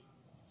in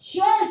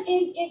church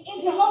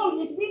into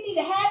holiness, we need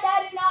to have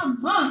that in our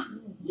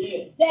mind.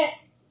 Yeah. That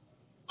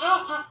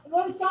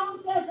what the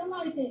song says,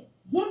 somebody said,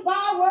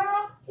 goodbye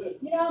world.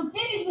 You know, I'm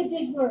finished with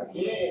this world.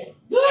 Yeah.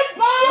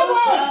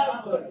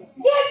 Goodbye world.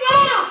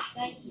 Goodbye.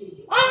 Thank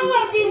you. I don't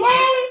want to be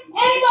worldly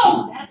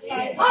anymore. I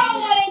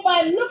don't want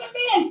anybody to look at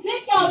me and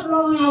think I'm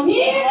wrong out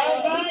here.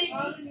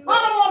 I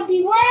don't want to be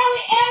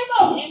worldly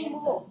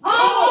anymore. I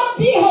want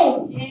to be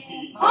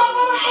holy. I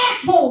want to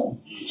act holy.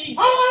 I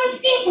want to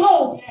think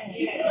holy.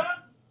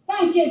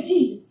 Thank you,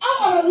 Jesus. I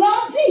want to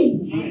love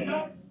Jesus.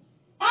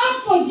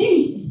 I'm for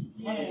Jesus.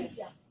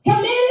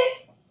 Committed.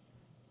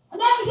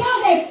 Another time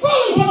they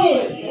fully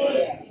committed.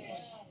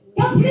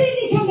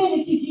 Completely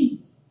committed to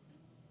Jesus.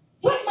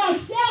 Put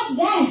myself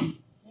down.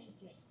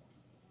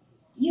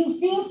 You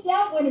feel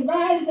self when it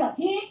rises up.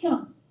 Here it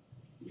comes.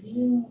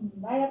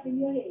 Right up in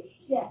your head.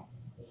 Self.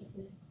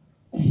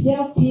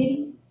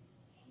 Self-pity.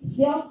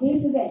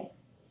 Self-interest.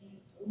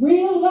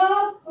 Real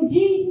love for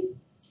Jesus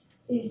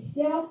is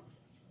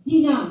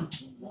self-denial.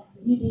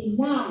 You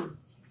deny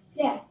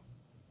self.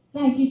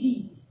 Thank you,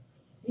 Jesus.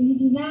 When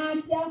you deny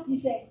self,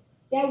 you say,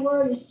 that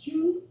word is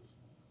true.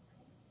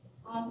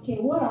 I don't care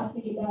what I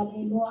think about it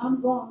anymore.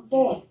 I'm going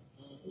for it.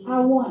 I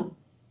want it.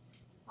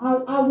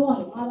 I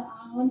want it.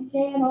 I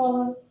understand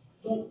all of it.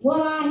 But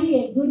what I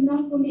hear is good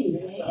enough for me.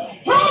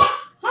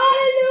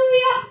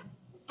 Hallelujah!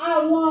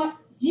 I want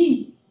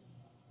Jesus.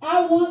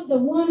 I want the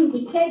one who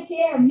can take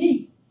care of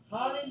me.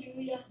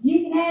 Hallelujah.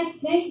 You can ask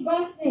things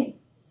by things.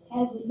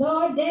 Has the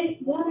Lord done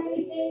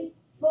anything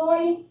for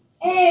you?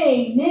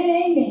 Amen,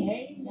 amen.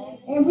 Amen.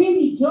 And we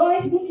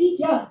rejoice with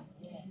each other.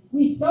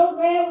 We're so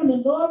glad when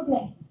the Lord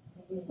blesses.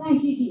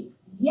 Thank you, Jesus.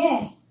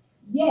 Yes,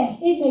 yes,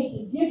 it makes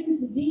a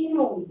difference to being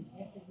holy.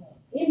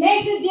 It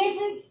makes a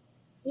difference.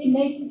 It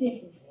makes a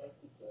difference.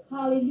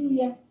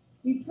 Hallelujah.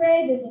 We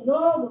pray that the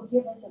Lord will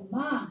give us a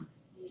mind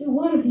to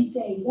want to be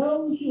saved.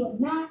 Those who are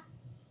not,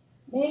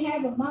 they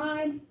have a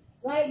mind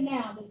right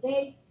now that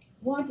they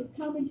want to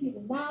come into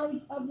the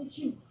knowledge of the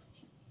truth.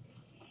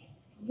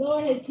 The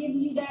Lord has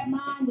given you that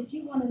mind that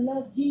you want to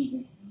love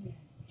Jesus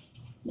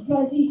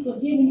because He's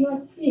forgiven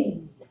your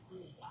sins.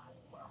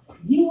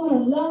 You want to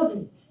love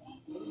Him.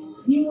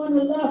 You want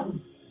to love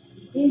Him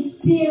in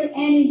spirit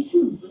and in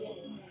truth.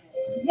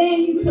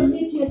 Then you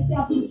commit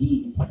yourself to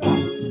Jesus Christ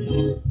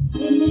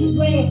in this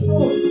way of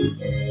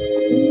holiness,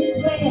 in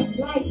this way of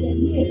life and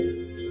living.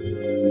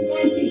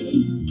 Thank you,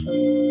 Jesus.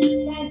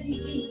 Thank you,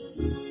 Jesus.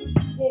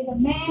 There's a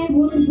man,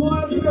 woman,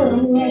 boy, girl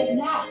who has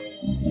not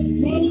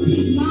made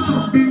his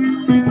mind